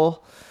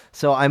simple.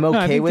 So I'm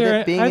okay with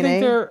it being an A. I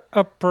think they're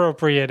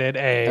appropriate at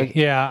A.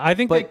 Yeah, I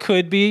think they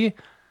could be,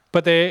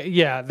 but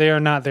they are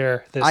not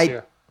there this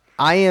year.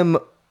 I am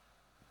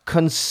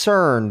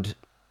concerned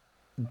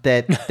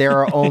that there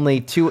are only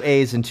 2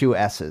 A's and 2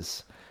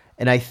 S's.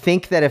 And I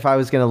think that if I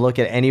was going to look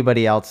at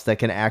anybody else that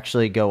can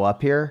actually go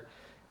up here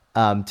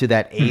to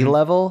that A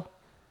level,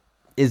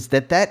 is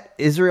that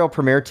Israel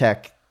Premier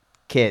Tech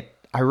kit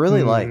I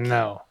really like.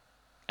 No.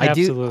 I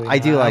do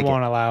like it. I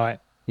won't allow it.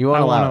 You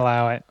won't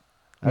allow it.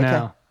 Okay.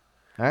 No.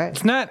 All right.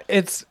 It's not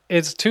it's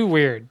too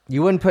weird.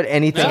 You wouldn't put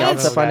anything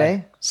else up on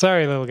A?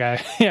 Sorry, little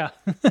guy. Yeah.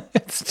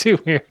 It's too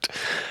weird.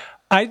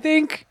 I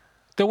think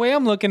the way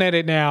I'm looking at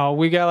it now,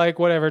 we got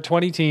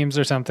 20 teams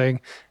or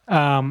something.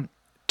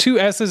 2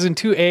 S's and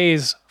 2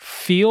 A's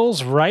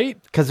feels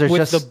right. Because there's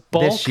with just the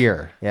bulk, this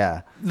year.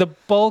 Yeah. The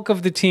bulk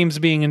of the teams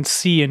being in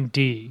C and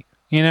D.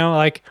 You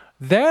know,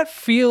 that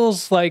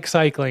feels like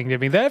cycling to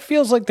me. That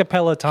feels like the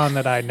Peloton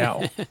that I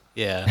know.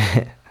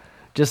 Yeah.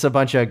 Just a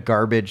bunch of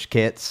garbage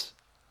kits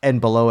and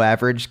below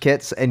average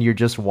kits, and you're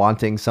just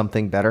wanting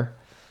something better.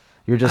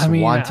 You're just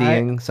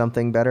wanting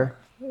something better.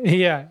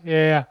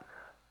 Yeah.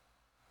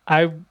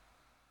 I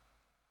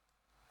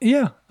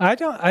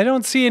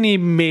don't see any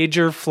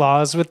major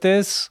flaws with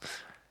this,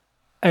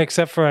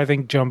 except for I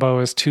think Jumbo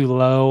is too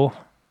low,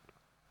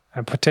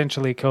 and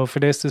potentially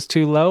Cofidis is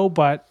too low.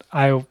 But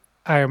I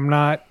am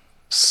not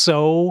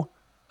so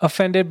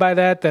offended by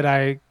that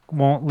I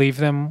won't leave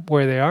them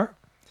where they are.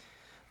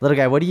 Little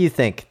guy, what do you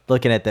think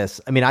looking at this?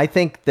 I mean, I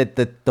think that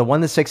the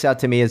one that sticks out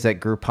to me is that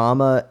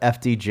Groupama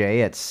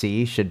FDJ at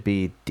C should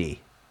be D.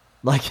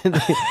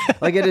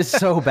 It is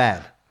so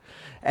bad.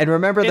 And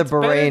remember the Bahrain...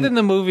 It's better than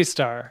the Movie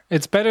Star.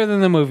 It's better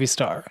than the Movie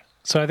Star.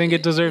 So I think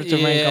it deserves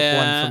to rank up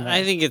one from there.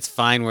 I think it's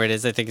fine where it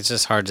is. I think it's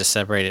just hard to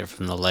separate it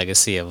from the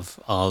legacy of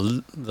all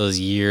those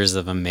years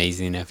of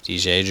amazing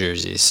FDJ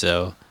jerseys.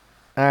 So...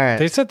 All right.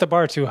 They set the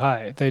bar too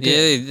high. They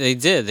did. Yeah, they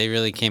did. They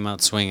really came out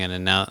swinging,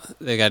 and now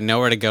they got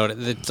nowhere to go.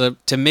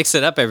 To mix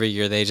it up every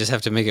year, they just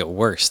have to make it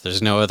worse.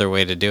 There's no other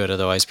way to do it.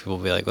 Otherwise, people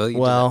will be like, well, you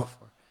did that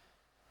before.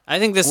 I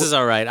think this is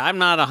all right. I'm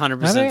not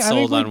 100%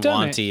 sold on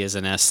Wanty as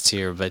an S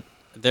tier, but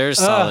they're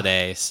solid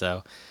A.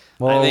 So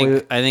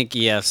I think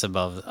EF's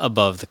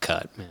above the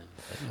cut, man.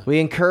 We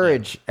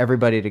encourage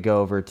everybody to go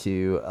over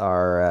to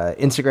our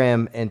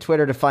Instagram and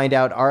Twitter to find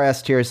out our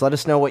S tiers. Let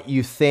us know what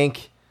you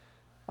think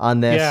on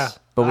this. Yeah.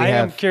 But I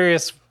am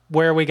curious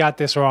where we got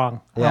this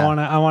wrong. Yeah.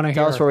 I want to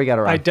hear. Tell us where we got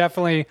it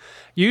wrong.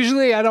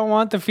 Usually I don't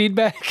want the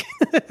feedback,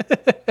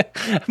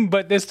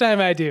 but this time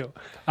I do.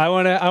 I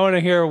want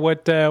to hear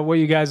what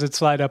you guys would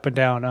slide up and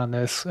down on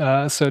this.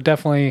 So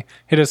definitely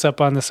hit us up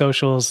on the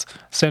socials.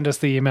 Send us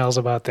the emails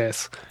about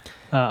this.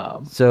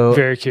 So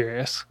very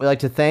curious. We'd like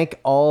to thank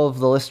all of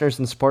the listeners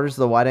and supporters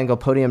of the Wide Angle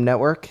Podium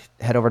Network.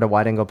 Head over to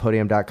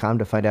wideanglepodium.com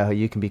to find out how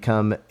you can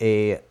become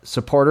a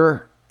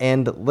supporter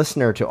and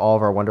listener to all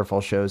of our wonderful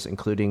shows,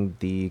 including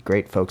the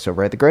great folks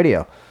over at the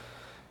Gradio.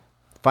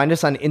 Find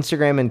us on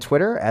Instagram and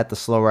Twitter at The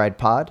Slow Ride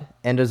Pod.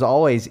 And as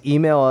always,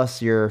 email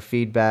us your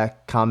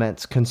feedback,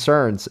 comments,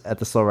 concerns at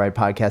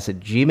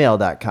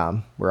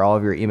theslowridepodcast@gmail.com, where all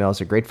of your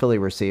emails are gratefully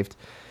received.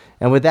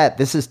 And with that,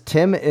 this is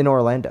Tim in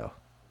Orlando.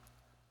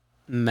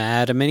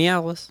 Matt in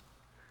Minneapolis.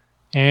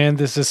 And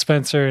this is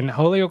Spencer in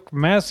Holyoke,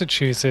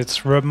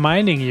 Massachusetts,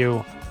 reminding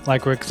you,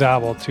 like Rick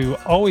Zabel, to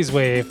always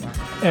wave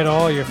at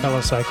all your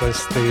fellow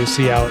cyclists that you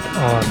see out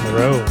on the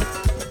road.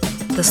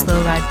 The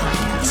Slow Ride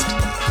Podcast.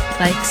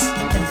 Bikes,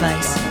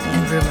 advice,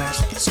 and rumors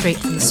straight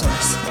from the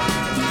source.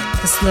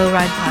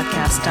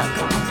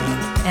 TheSlowRidePodcast.com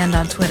and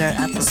on Twitter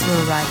at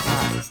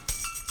TheSlowRidePod.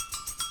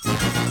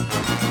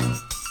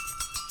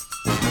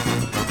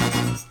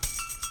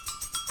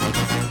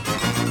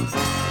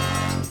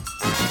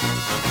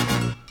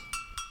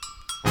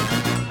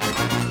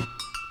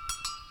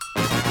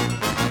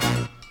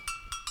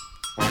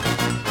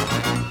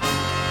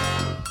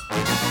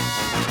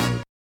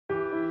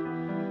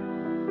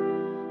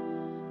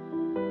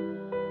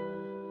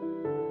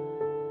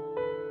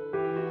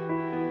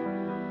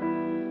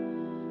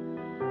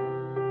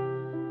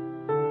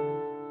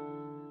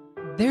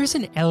 There's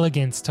an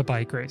elegance to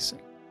bike racing.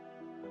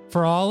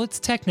 For all its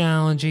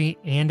technology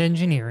and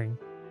engineering,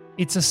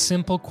 it's a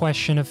simple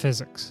question of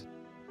physics.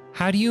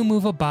 How do you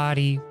move a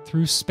body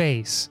through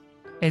space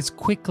as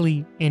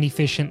quickly and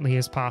efficiently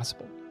as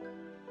possible?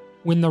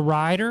 When the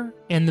rider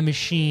and the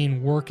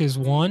machine work as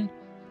one,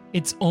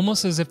 it's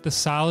almost as if the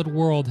solid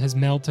world has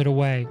melted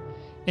away,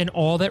 and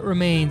all that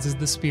remains is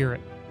the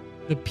spirit,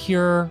 the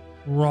pure,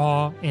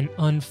 raw, and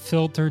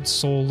unfiltered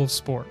soul of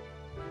sport.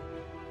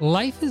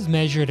 Life is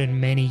measured in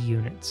many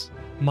units: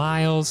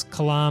 miles,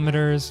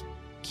 kilometers,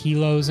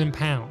 kilos, and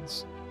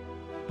pounds.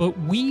 But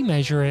we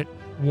measure it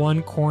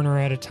one corner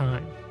at a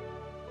time.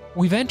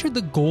 We've entered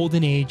the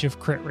golden age of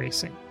crit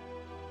racing,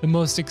 the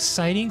most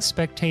exciting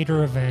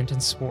spectator event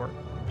in sport,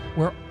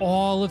 where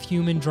all of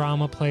human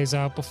drama plays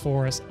out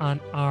before us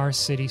on our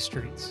city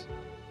streets.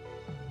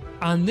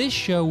 On this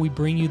show, we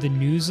bring you the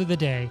news of the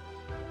day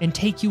and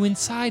take you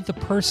inside the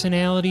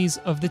personalities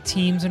of the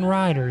teams and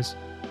riders,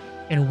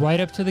 and right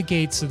up to the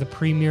gates of the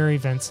premier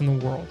events in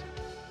the world.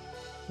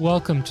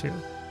 Welcome to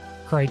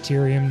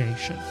Criterium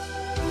Nation.